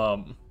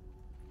couple,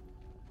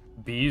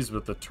 bees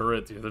with the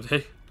turret the other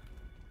day.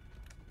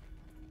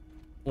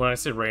 When I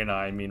say Ray and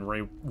I mean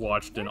Ray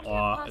watched in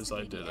awe as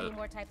I did it.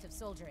 More types of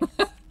soldiering.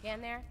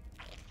 Can there?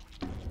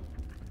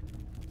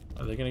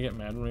 Are they gonna get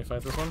mad when we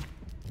fight this one?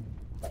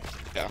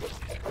 Yeah.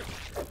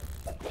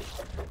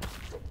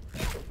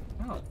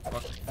 Oh,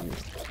 fuck you.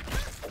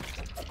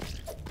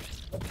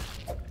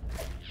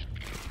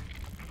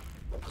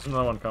 There's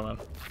another one coming.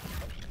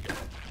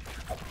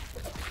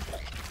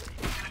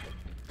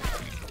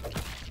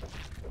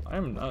 I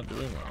am not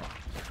doing well.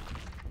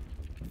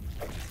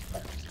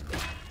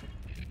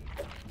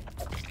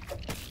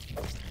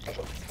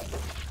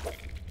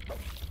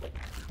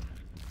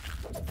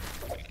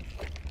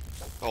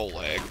 Oh,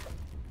 lag.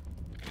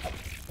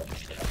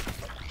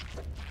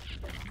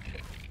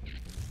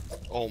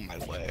 Oh, my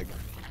leg.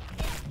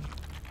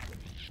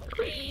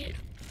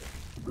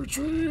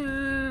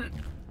 Retreat!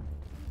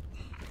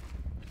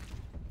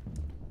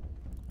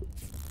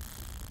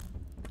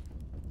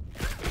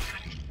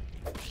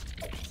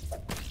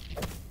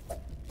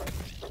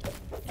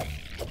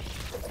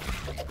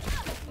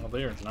 Oh,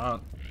 they are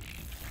not.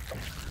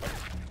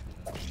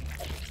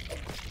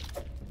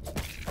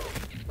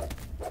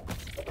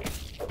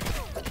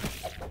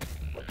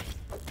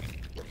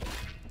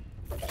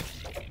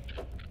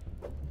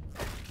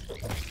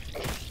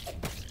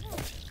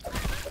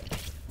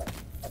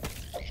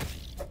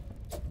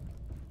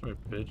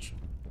 Bitch.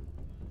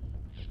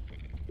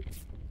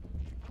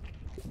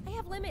 I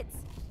have limits.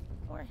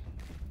 Or,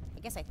 I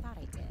guess I thought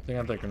I did. I think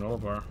I'm taking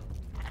over.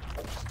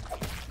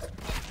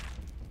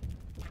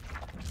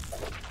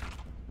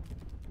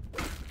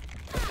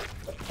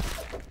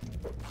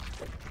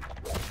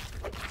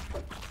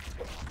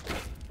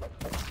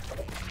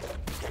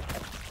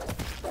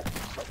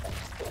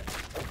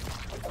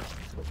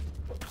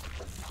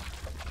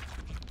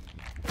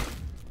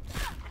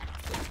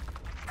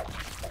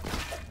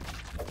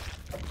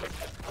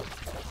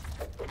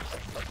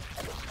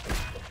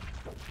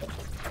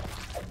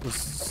 This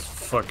is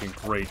fucking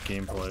great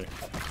gameplay.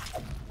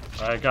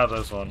 I got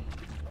this one.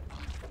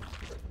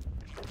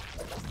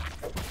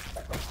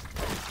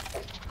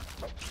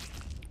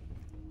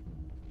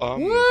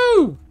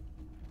 Woo!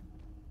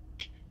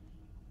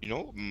 You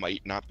know what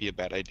might not be a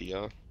bad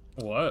idea?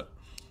 What?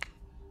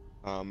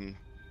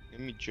 Give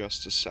me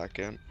just a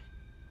second.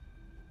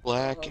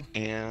 Black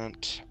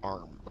ant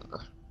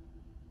armor.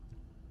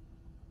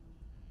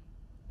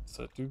 Is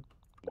that dude?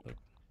 Like,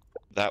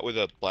 That way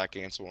the black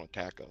ants won't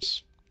attack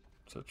us.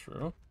 is that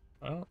true?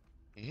 I don't.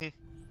 Mm-hmm.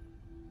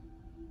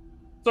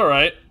 It's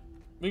alright.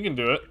 We can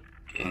do it.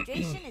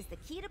 Hydration is the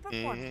key to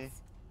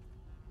performance.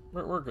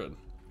 We're good.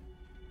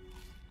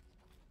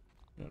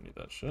 You don't need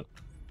that shit.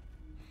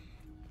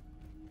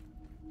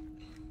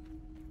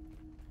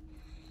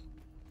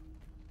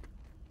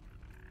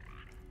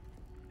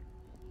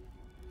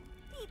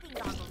 Beeping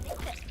goggles,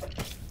 fix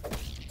it.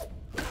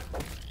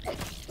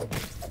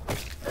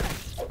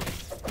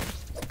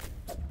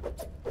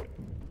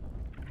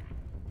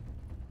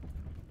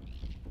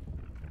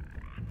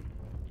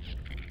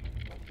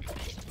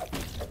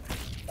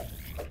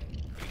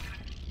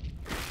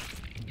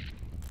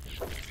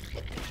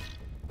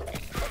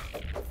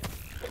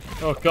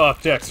 Oh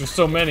god, Dex, there's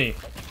so many.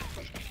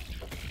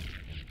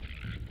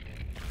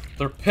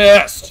 They're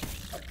pissed.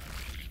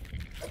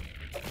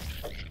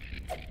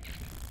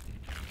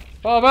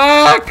 Fall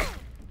back!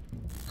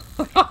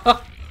 Too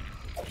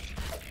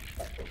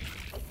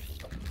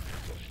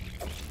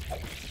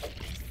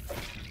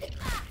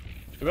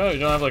bad we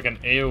don't have like an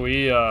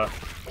AoE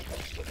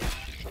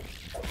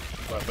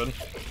weapon.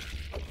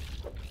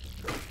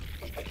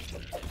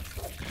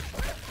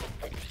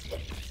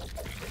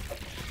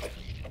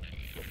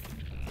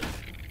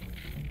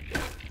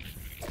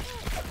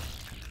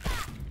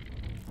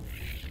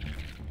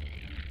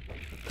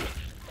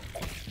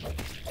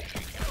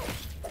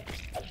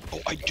 Oh,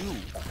 I do,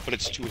 but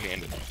it's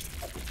two-handed.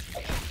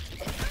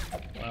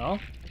 Well.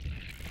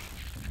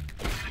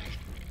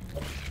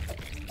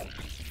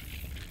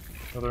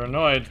 So they're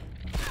annoyed.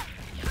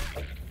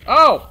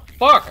 Oh!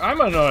 Fuck! I'm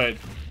annoyed!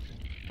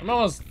 I'm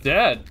almost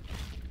dead.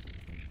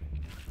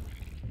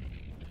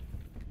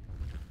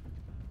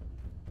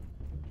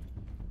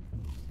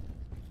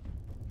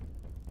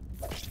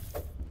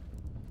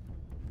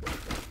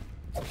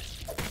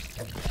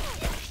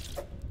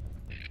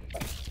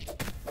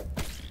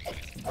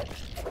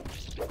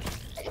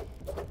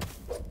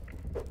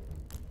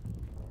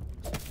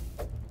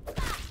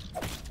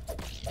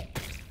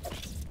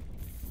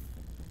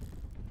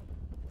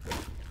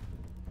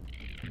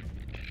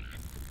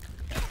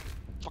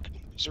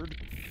 Wizard.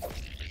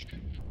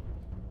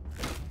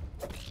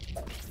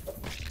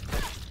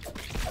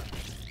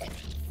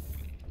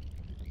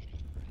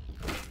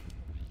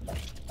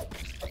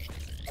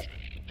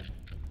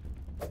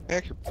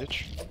 Back here,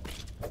 bitch.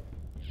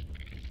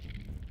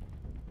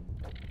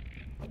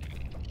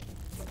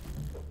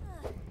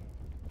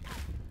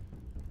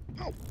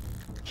 Oh.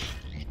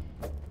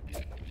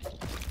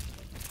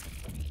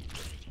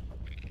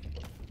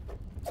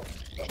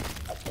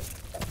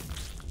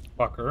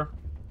 Fucker.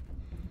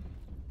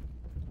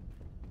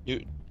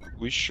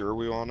 We sure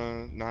we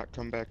wanna not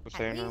come back with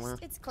At hand armor?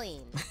 least it's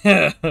clean.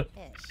 Yes.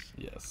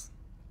 Ish.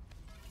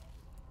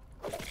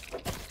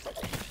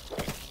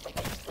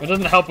 It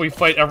doesn't help we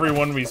fight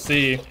everyone we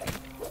see.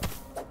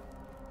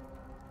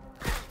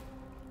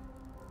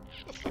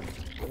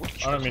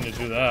 I don't mean to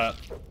do that.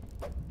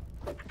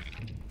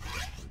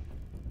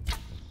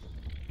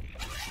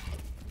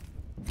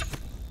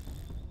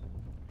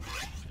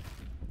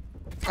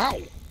 Ow!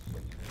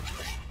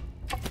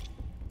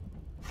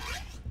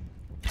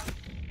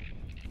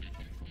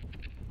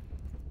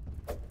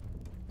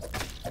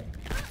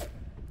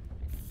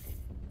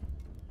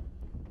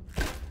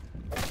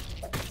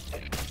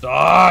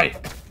 Die!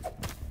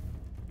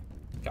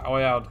 Go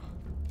out.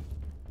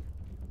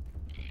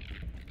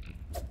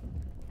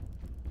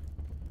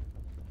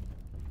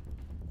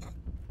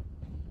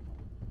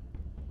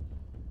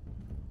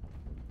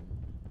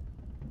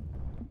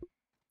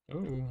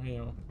 Ooh,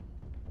 yeah.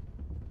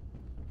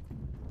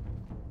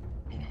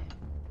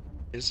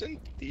 Isn't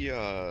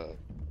the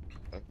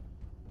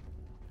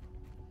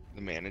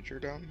manager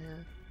down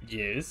here?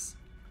 Yes.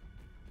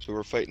 So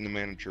we're fighting the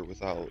manager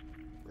without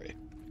Ray.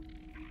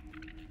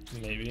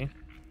 Maybe.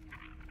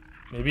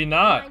 Maybe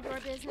not.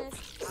 Mind your business.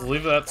 We'll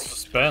leave that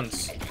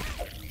suspense.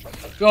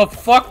 Oh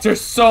fuck, there's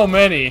so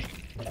many!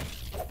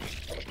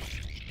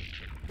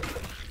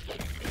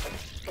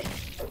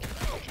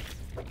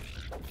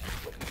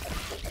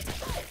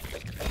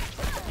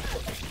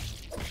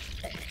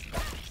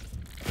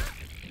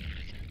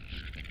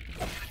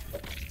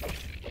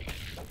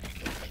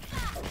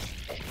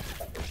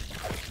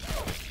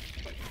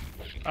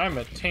 I'm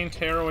a taint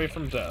hair away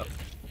from death.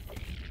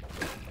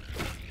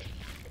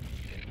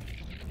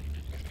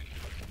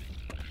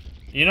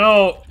 You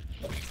know,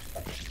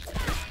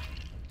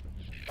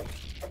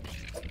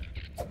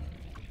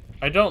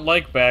 I don't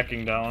like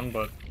backing down,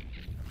 but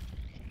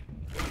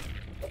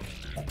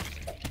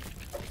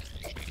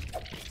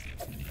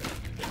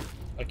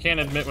I can't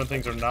admit when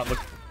things are not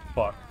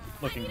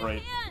looking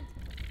great.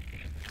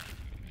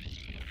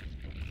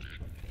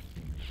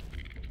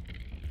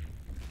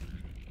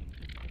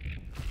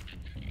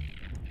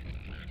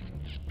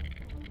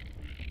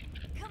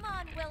 Come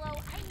on, Willow.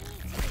 I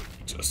need you.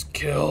 Just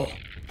kill.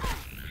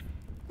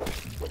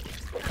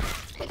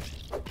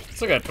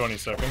 Still got 20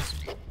 seconds.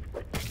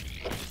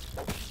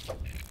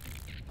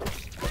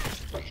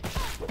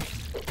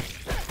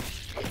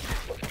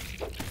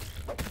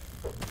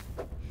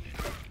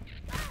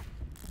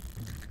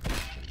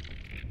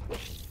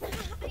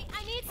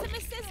 I need some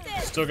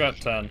assistance. Still got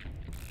 10.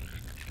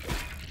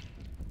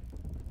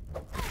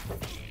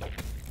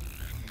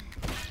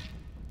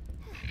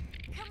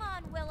 Come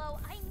on, Willow.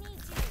 I need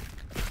you.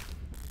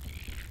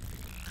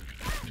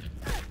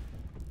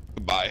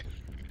 Goodbye.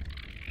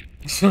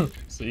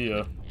 See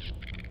ya.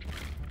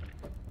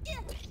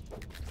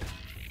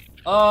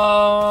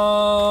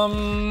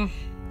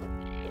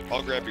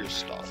 I'll grab your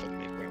stuff and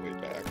make my way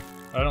back.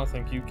 I don't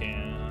think you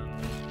can.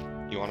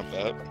 You wanna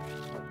bet?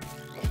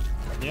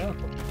 Yeah.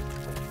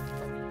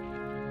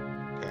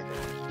 Okay.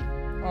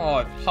 Oh,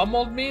 it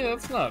pummeled me?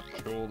 That's not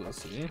cool to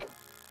see.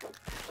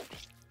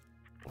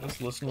 Just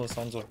listen to the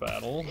sounds of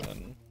battle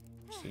and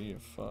see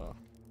if,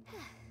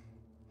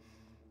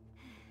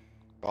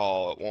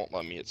 Oh, it won't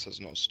let me. It says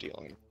no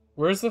stealing.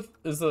 where's the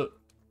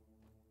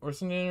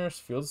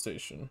nearest field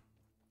station?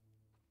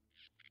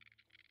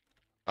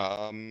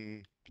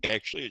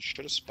 Actually, it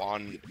should have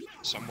spawned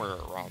somewhere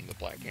around the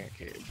Black Ant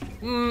Cave.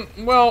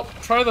 Well,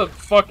 try the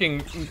fucking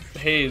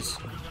haze.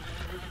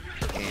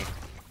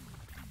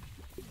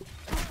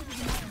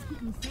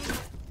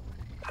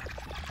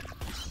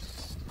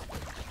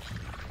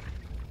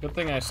 Good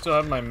thing I still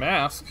have my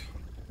mask.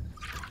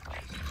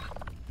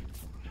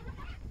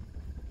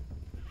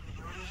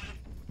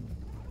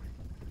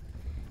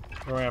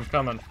 Here I am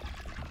coming.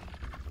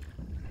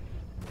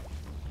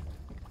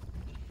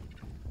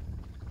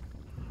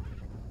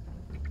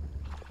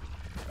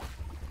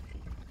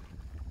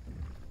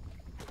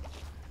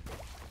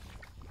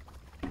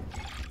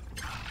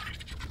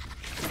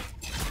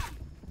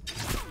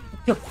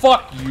 Yeah,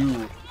 fuck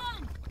you.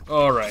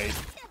 Alright.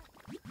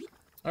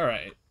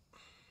 Alright.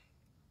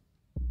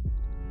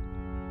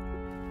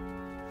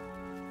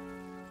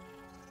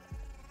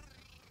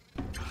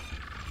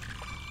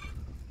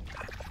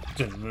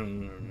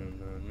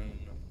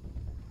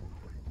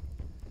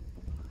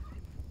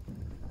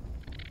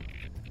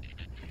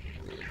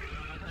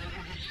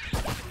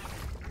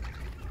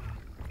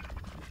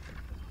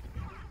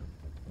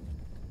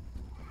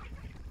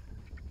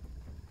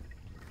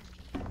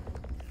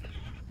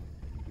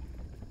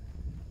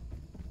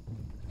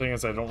 Thing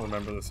is, I don't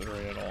remember this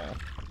area at all.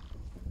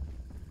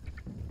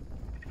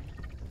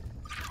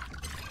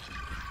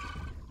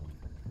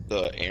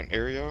 The ant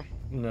area?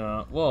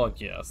 No, well,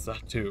 yes,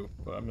 that too,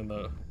 but I'm in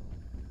the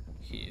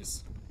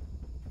keys.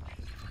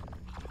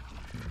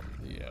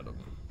 The atom.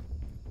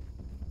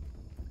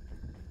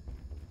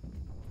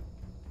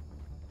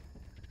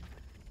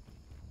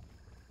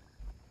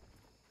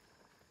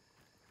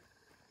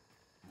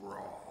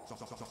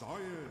 Science.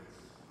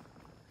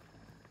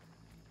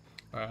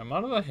 Alright, I'm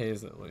out of the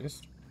haze at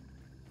least.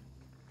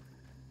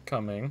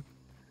 Coming.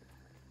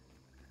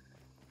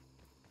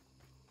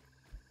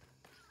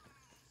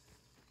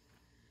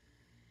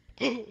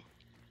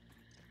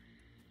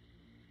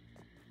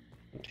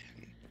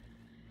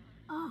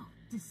 Oh,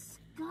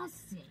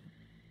 disgusting.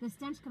 The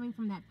stench coming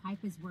from that pipe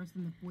is worse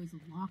than the boys'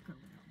 locker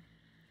room.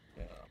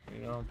 Yeah,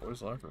 you know,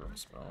 boys' locker room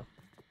smell.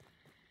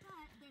 But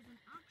there's an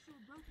actual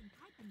broken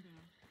pipe in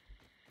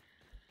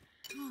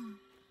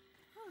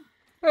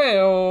there.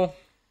 Heyo!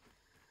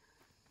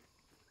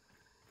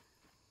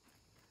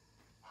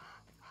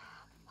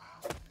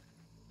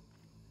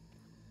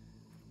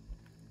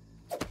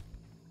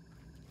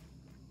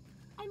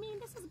 I mean,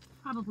 this is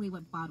probably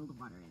what bottled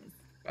water is.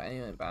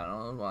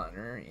 Bottled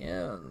water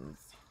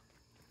is.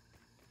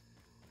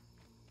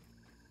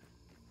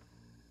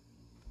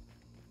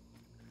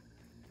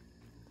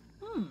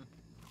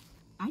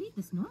 I'd eat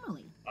this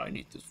normally. I'd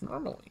eat this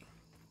normally.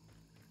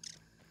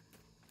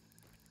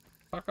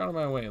 Fuck out of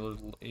my way,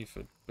 little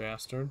aphid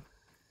bastard.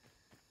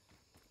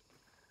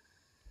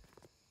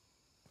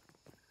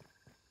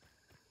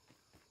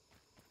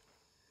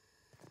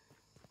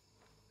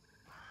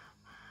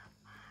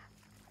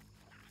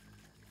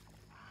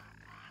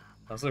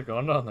 How's it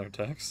going down there,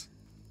 Tex?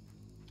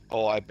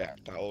 Oh, I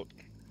backed out.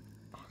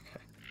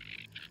 Okay.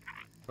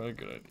 Very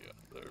good idea.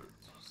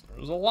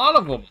 There's a lot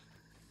of them.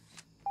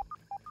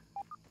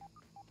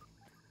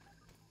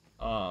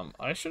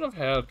 I should have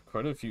had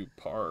quite a few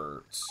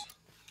parts.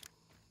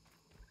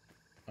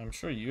 I'm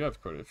sure you have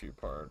quite a few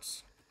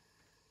parts.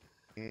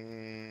 5.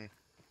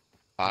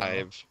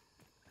 I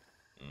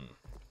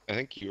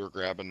think you were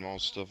grabbing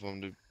most of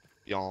them, to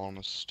be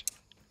honest.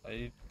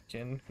 I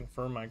can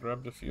confirm I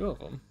grabbed a few of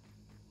them.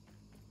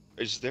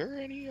 Is there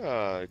any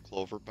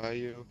clover by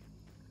you?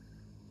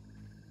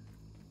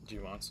 Do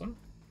you want some?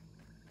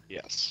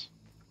 Yes.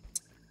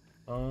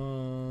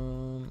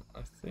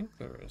 I think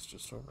there is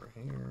just over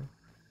here.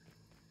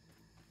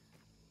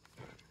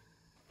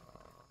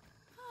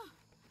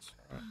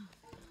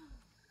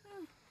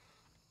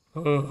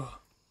 Ugh.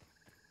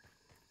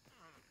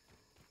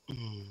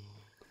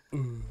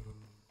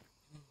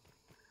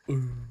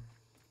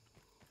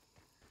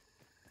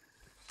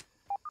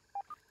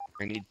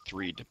 I need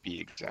 3 to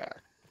be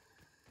exact.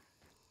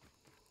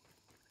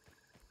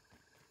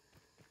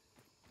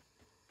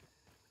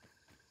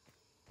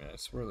 Yeah, I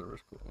swear there was.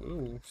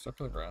 Ooh, stuck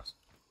to the grass.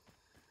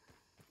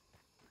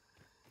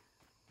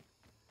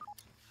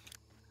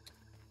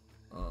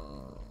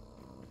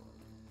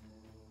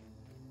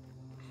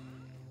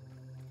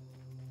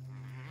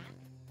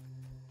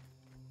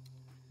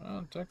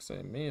 Well, Tex,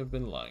 I may have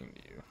been lying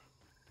to you.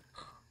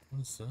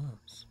 What's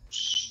this?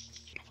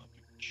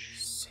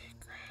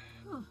 Secret.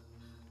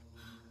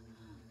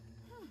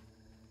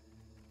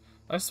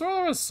 I swear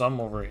there was some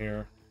over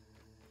here.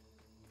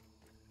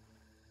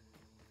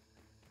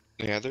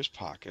 Yeah, there's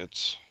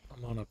pockets.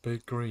 I'm on a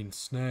big green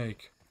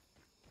snake.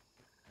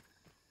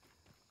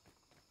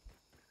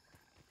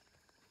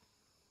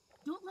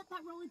 Don't let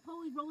that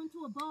roly-poly roll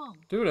into a ball.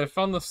 Dude, I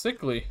found the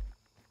sickly.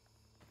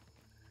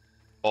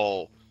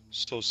 Oh,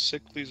 so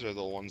sicklies are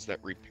the ones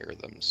that repair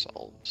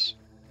themselves.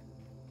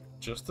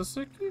 Just the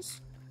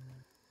sicklies?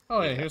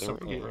 Oh yeah, here's they're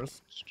some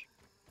clovers.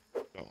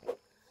 No.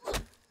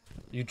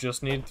 You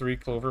just need 3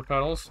 clover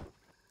petals?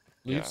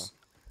 Leaves?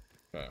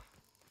 Okay.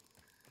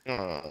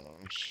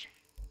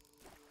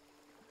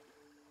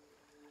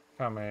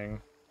 Coming.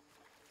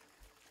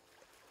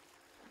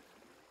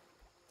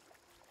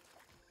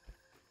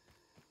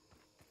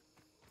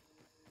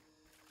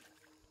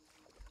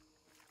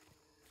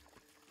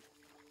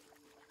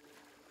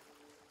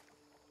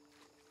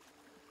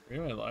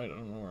 Maybe I lied, I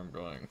don't know where I'm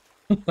going.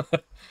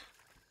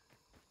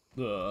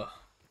 Ugh.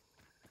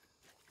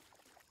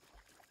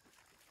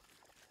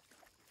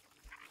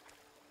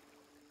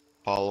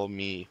 Follow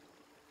me.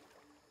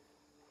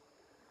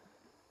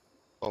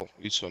 Oh,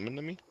 you swimming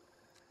to me?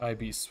 I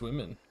be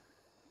swimming.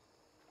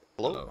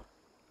 Hello?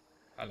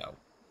 Hello.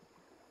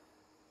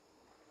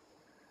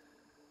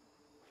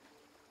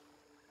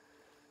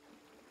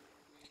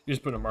 You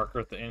just put a marker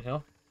at the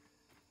anthill?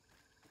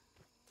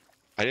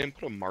 I didn't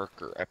put a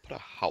marker, I put a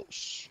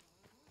house.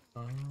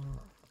 Oh.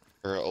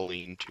 Or a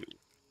lean-to.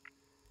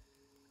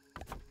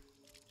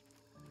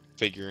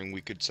 Figuring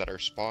we could set our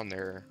spawn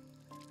there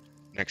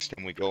next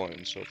time we go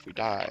in, so if we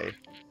die...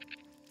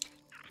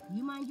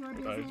 You mind your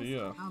Good business,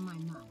 idea. I'll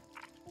mind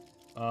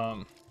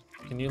mine.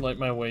 Can you light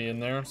my way in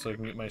there so I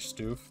can get my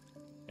stoof?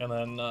 And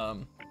then,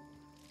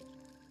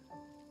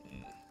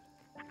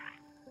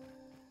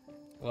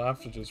 we'll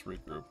have to just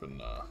regroup and,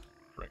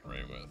 bring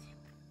Ray with.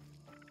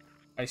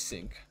 I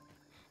think.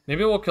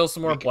 Maybe we'll kill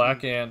some more We can-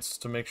 black ants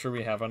to make sure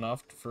we have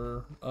enough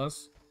for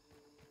us.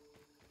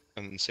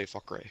 And then say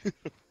fuck Ray.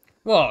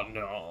 Well,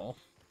 no.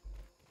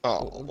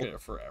 Oh. We'll get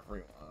it for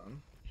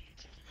everyone.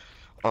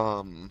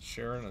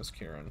 Sharon is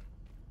Karen.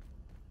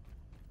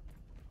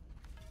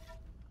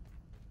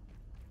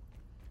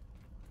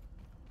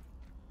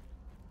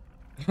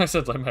 I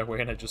said light my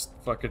way and I just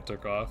fucking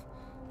took off.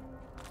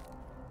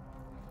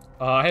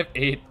 I have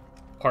 8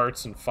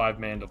 parts and 5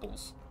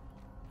 mandibles.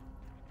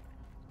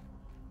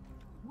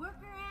 Worker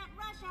at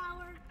rush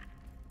hour.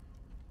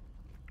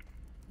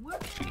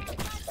 Worker at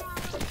rush hour.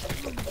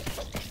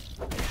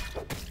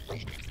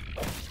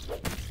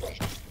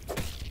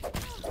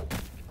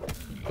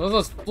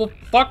 Those little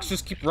fucks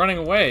just keep running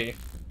away.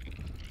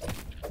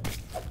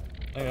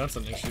 I think that's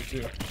an issue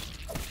too.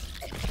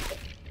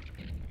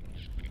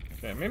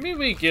 Okay, maybe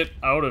we get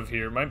out of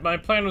here. My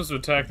plan was to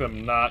attack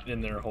them not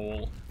in their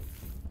hole.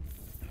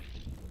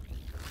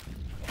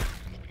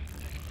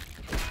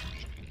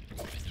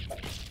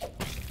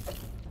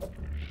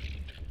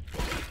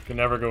 Can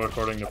never go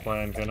according to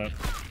plan, can it?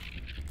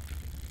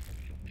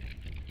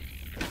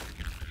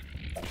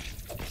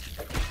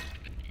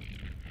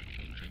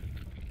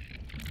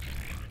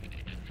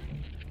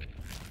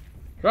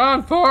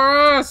 Run,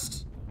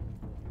 Forrest!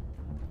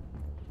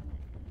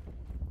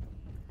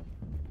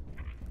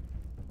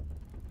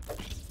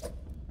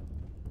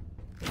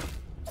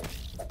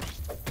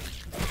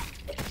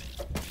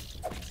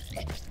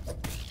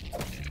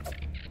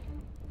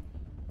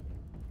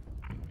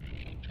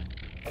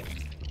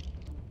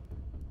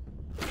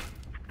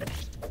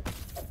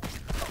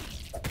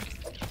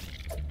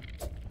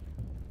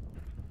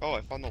 Oh,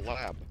 I found the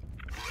lab.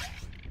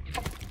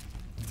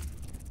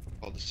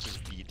 Oh, this is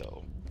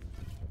Beto.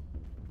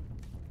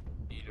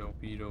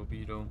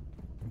 Beto.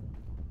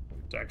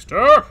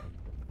 Dexter!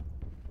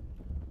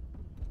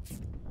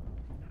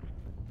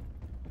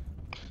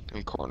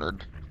 I'm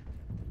cornered.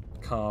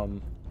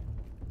 Come.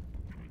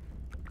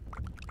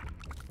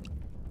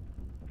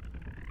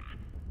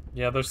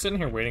 Yeah, they're sitting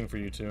here waiting for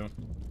you too.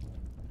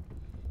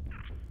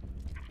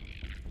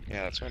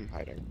 Yeah, that's why I'm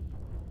hiding.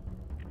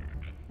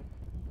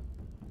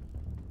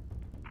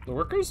 The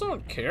workers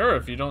don't care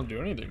if you don't do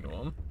anything to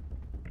them.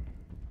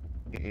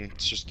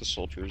 It's just the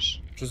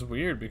soldiers. Which is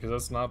weird because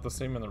that's not the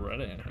same in the red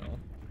anthill.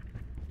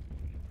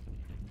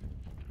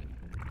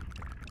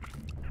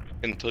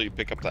 Until you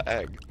pick up the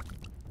egg.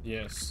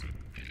 Yes.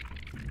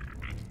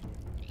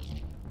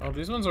 Oh,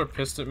 these ones are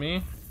pissed at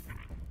me.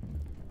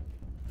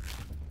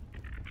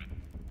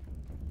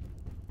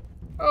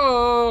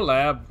 Oh,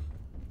 lab.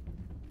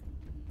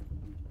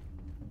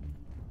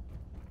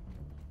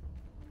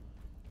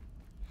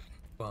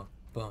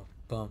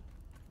 Bum.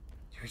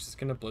 You're just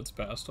gonna blitz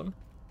past them?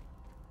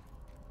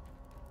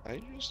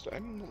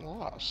 I'm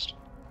lost.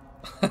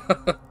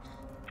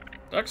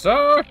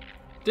 Dexter!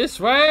 This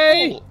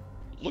way! Oh,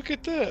 look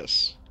at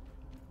this!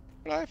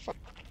 What I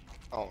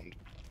found.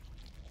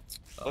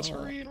 Let's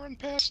hurry and run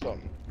past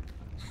them.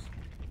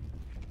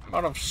 I'm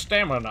out of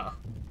stamina.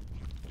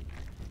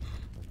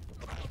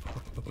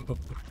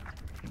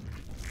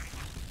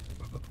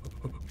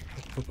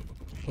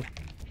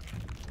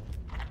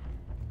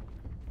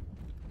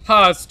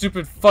 Ha!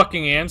 Stupid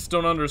fucking ants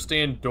don't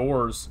understand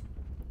doors.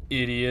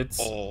 Idiots.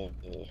 Oh.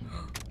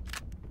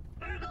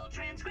 Virgo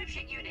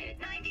Transcription Unit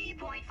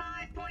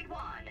 90.5.1.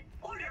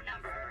 Order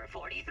number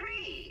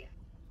 43.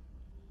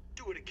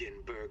 Do it again,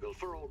 Burgle,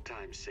 for old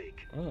time's sake.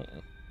 Oh.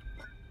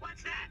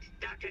 What's that,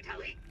 Dr.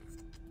 Tully?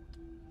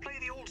 Play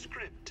the old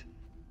script.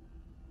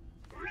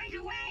 Right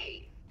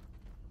away.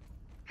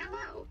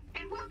 Hello,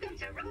 and welcome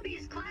to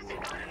Roby's Classic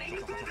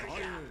Automated Burger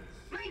Shop.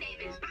 My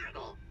name is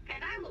Virgil,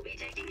 and I will be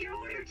taking your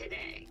order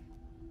today.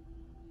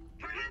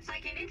 Perhaps I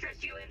can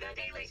interest you in the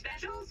daily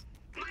specials?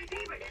 My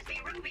favorite is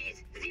the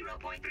Roby's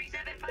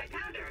 0.375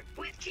 pounder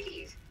with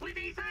cheese, with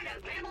a side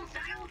of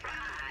mammal-style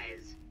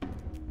fries.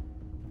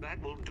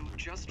 That will do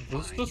just Is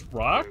fine. this just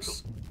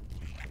rocks?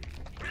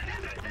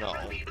 Remember the No.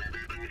 Roby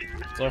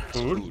Burger It's all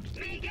food?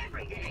 Make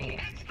every day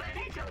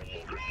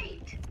exponentially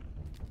great.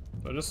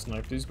 Do I just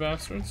snipe these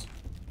bastards?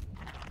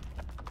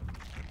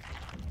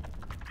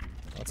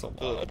 That's a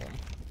lot of them.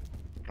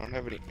 I don't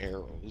have any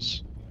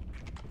arrows.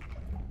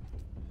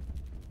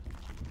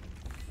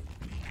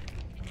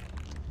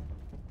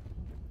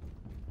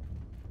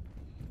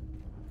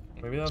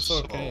 Maybe that's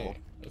okay.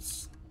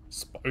 It's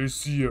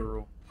spicy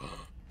arrow.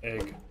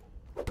 Egg.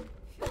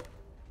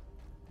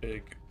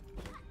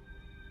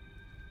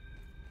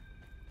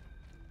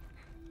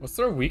 What's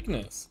their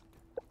weakness?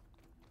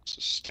 This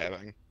is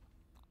stabbing.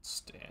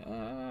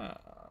 Stab.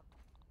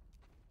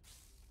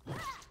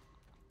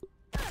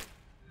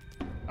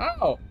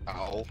 Ow!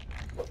 Ow.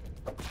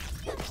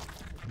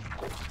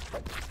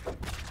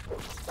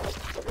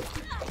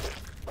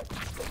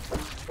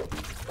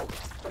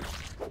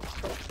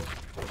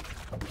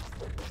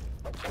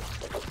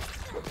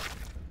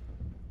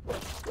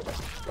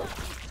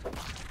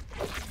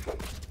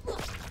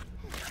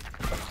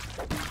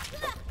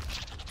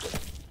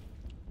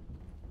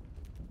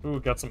 Ooh,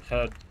 got some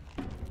head.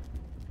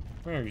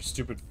 Come here, you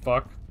stupid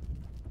fuck.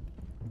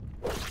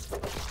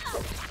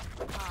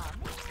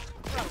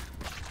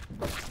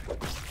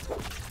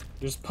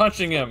 Just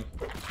punching him.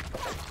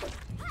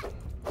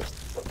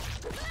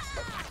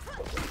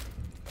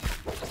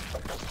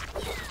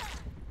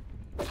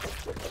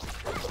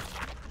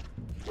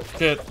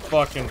 Get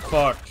fucking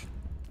fucked.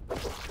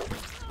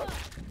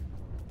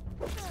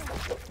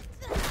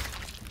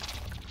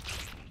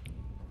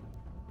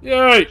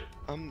 Yay!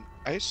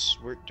 I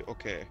swear to,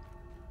 okay.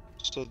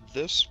 So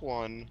this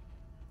one,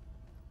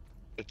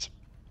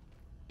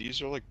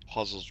 these are like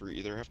puzzles where you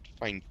either have to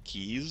find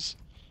keys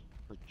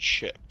or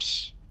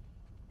chips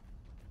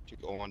to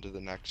go on to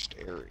the next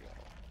area.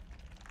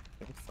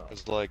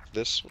 It's like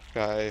this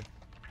guy,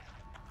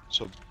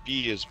 so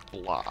B is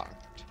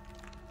blocked.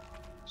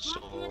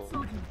 So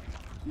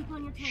Keep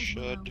on your toes,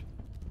 should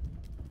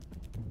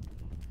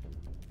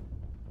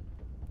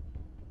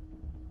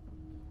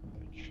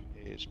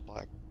A is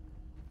black.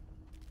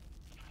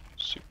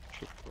 Super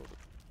chip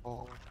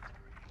protocol.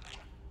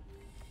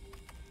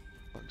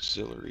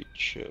 Auxiliary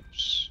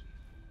chips.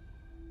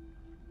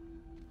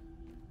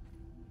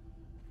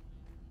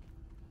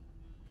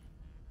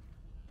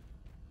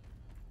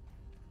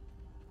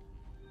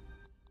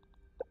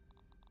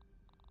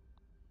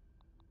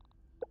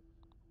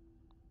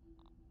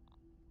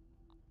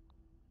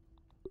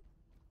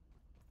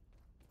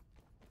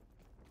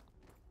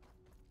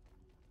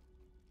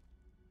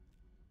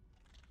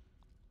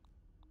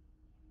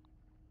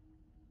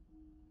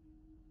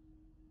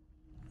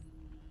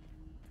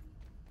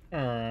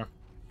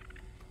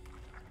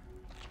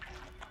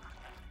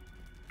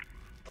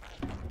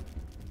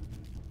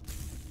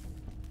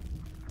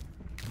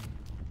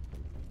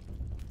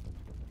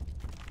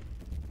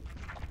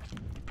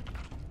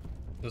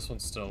 This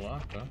one's still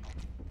locked, huh?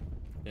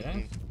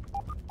 Yeah?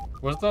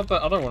 What's that the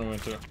other one we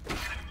went to?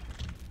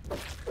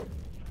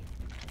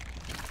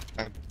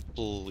 I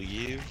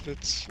believe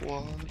it's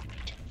locked.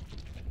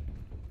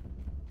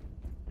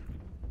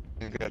 I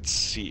think that's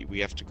C.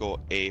 We have to go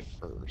A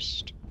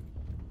first.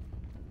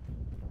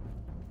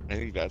 I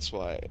think that's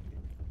why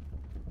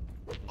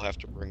we'll have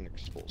to bring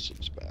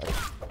explosives back.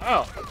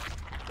 Oh!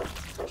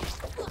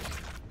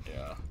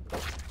 Yeah.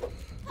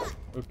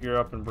 Hook gear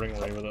up and bring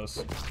away with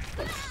us.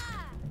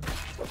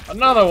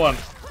 Another one!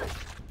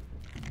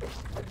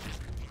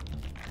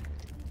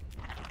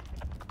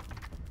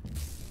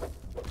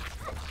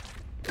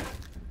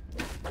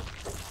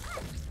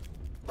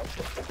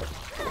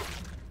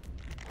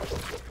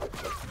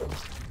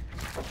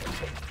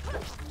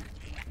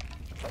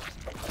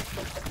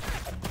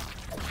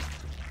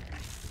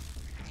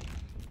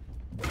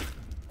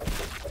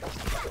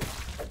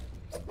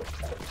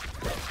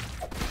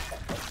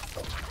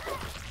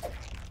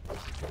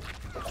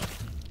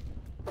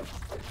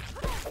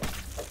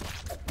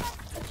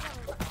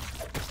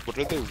 What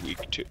are they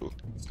weak to?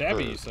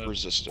 Stabby, you said.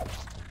 Resistant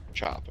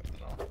chopping.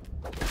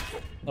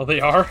 Oh,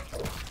 they are?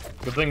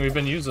 Good thing we've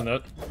been using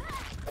it.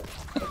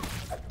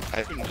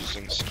 I've been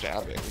using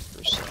stabbing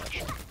for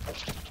slashing.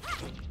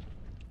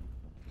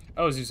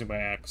 I was using my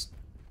axe.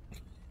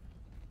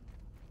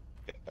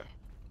 Yeah.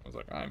 I was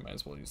like, I might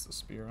as well use the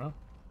spear, huh?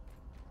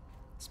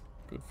 It's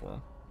good for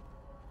him.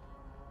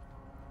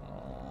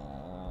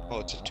 Oh,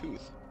 it's a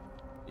tooth.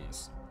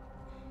 Yes.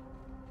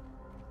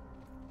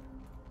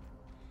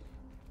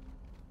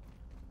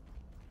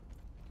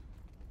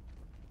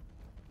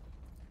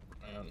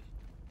 Man.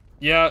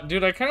 Yeah,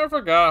 dude, I kind of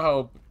forgot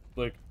how,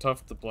 like,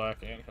 tough the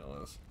black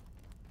anthill is.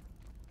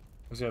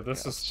 Because, yeah,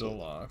 this is still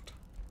locked.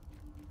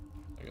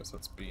 I guess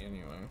that's B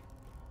anyway.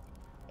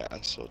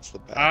 Yeah, so it's the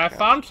back. I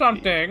found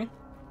something!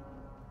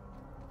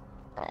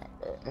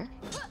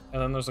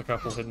 And And then there's a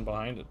couple hidden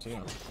behind it, too.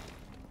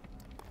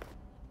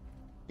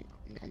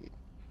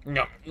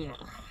 No.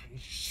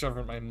 Shove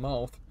it in my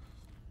mouth.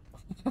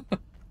 Oh,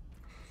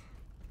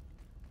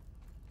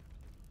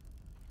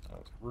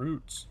 it's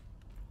roots.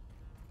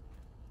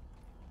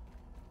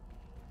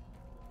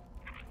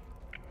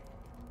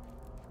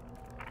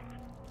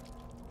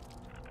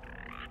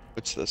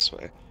 It's this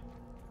way.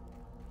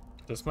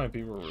 This might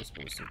be where we're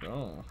supposed to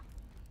go.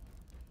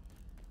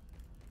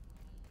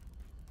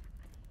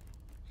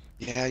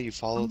 Yeah, you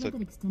follow that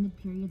extended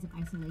periods of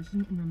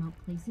isolation in remote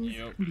places.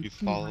 Yep. Can be You pretty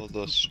follow hard to the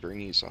cope with.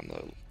 stringies on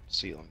the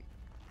ceiling.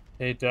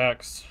 Hey,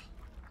 Dex.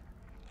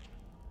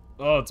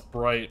 Oh, it's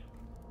bright.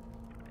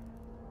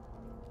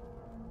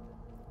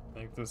 I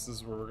think this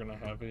is where we're gonna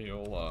have a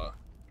old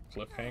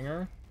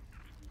cliffhanger.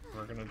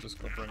 We're gonna just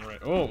go bring right.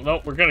 Oh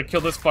no, we're gonna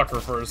kill this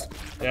fucker first.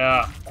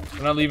 Yeah,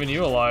 we're not leaving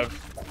you alive.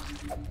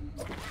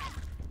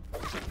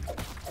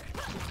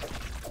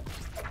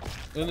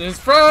 And his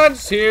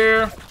friends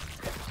here.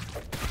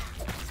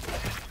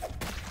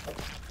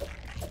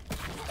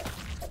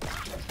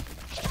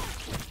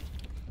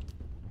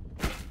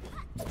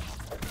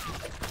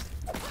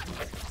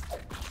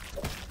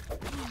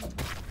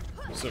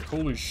 It's like,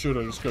 holy shit,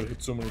 I just got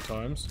hit so many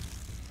times.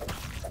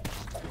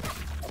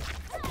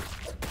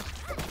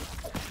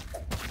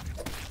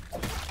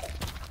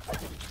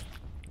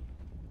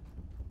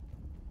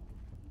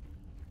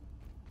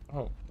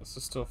 Oh, this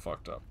is still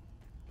fucked up.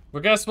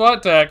 But guess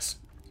what, Dex?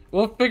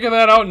 We'll figure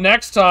that out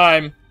next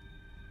time.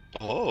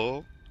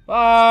 Oh.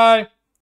 Bye!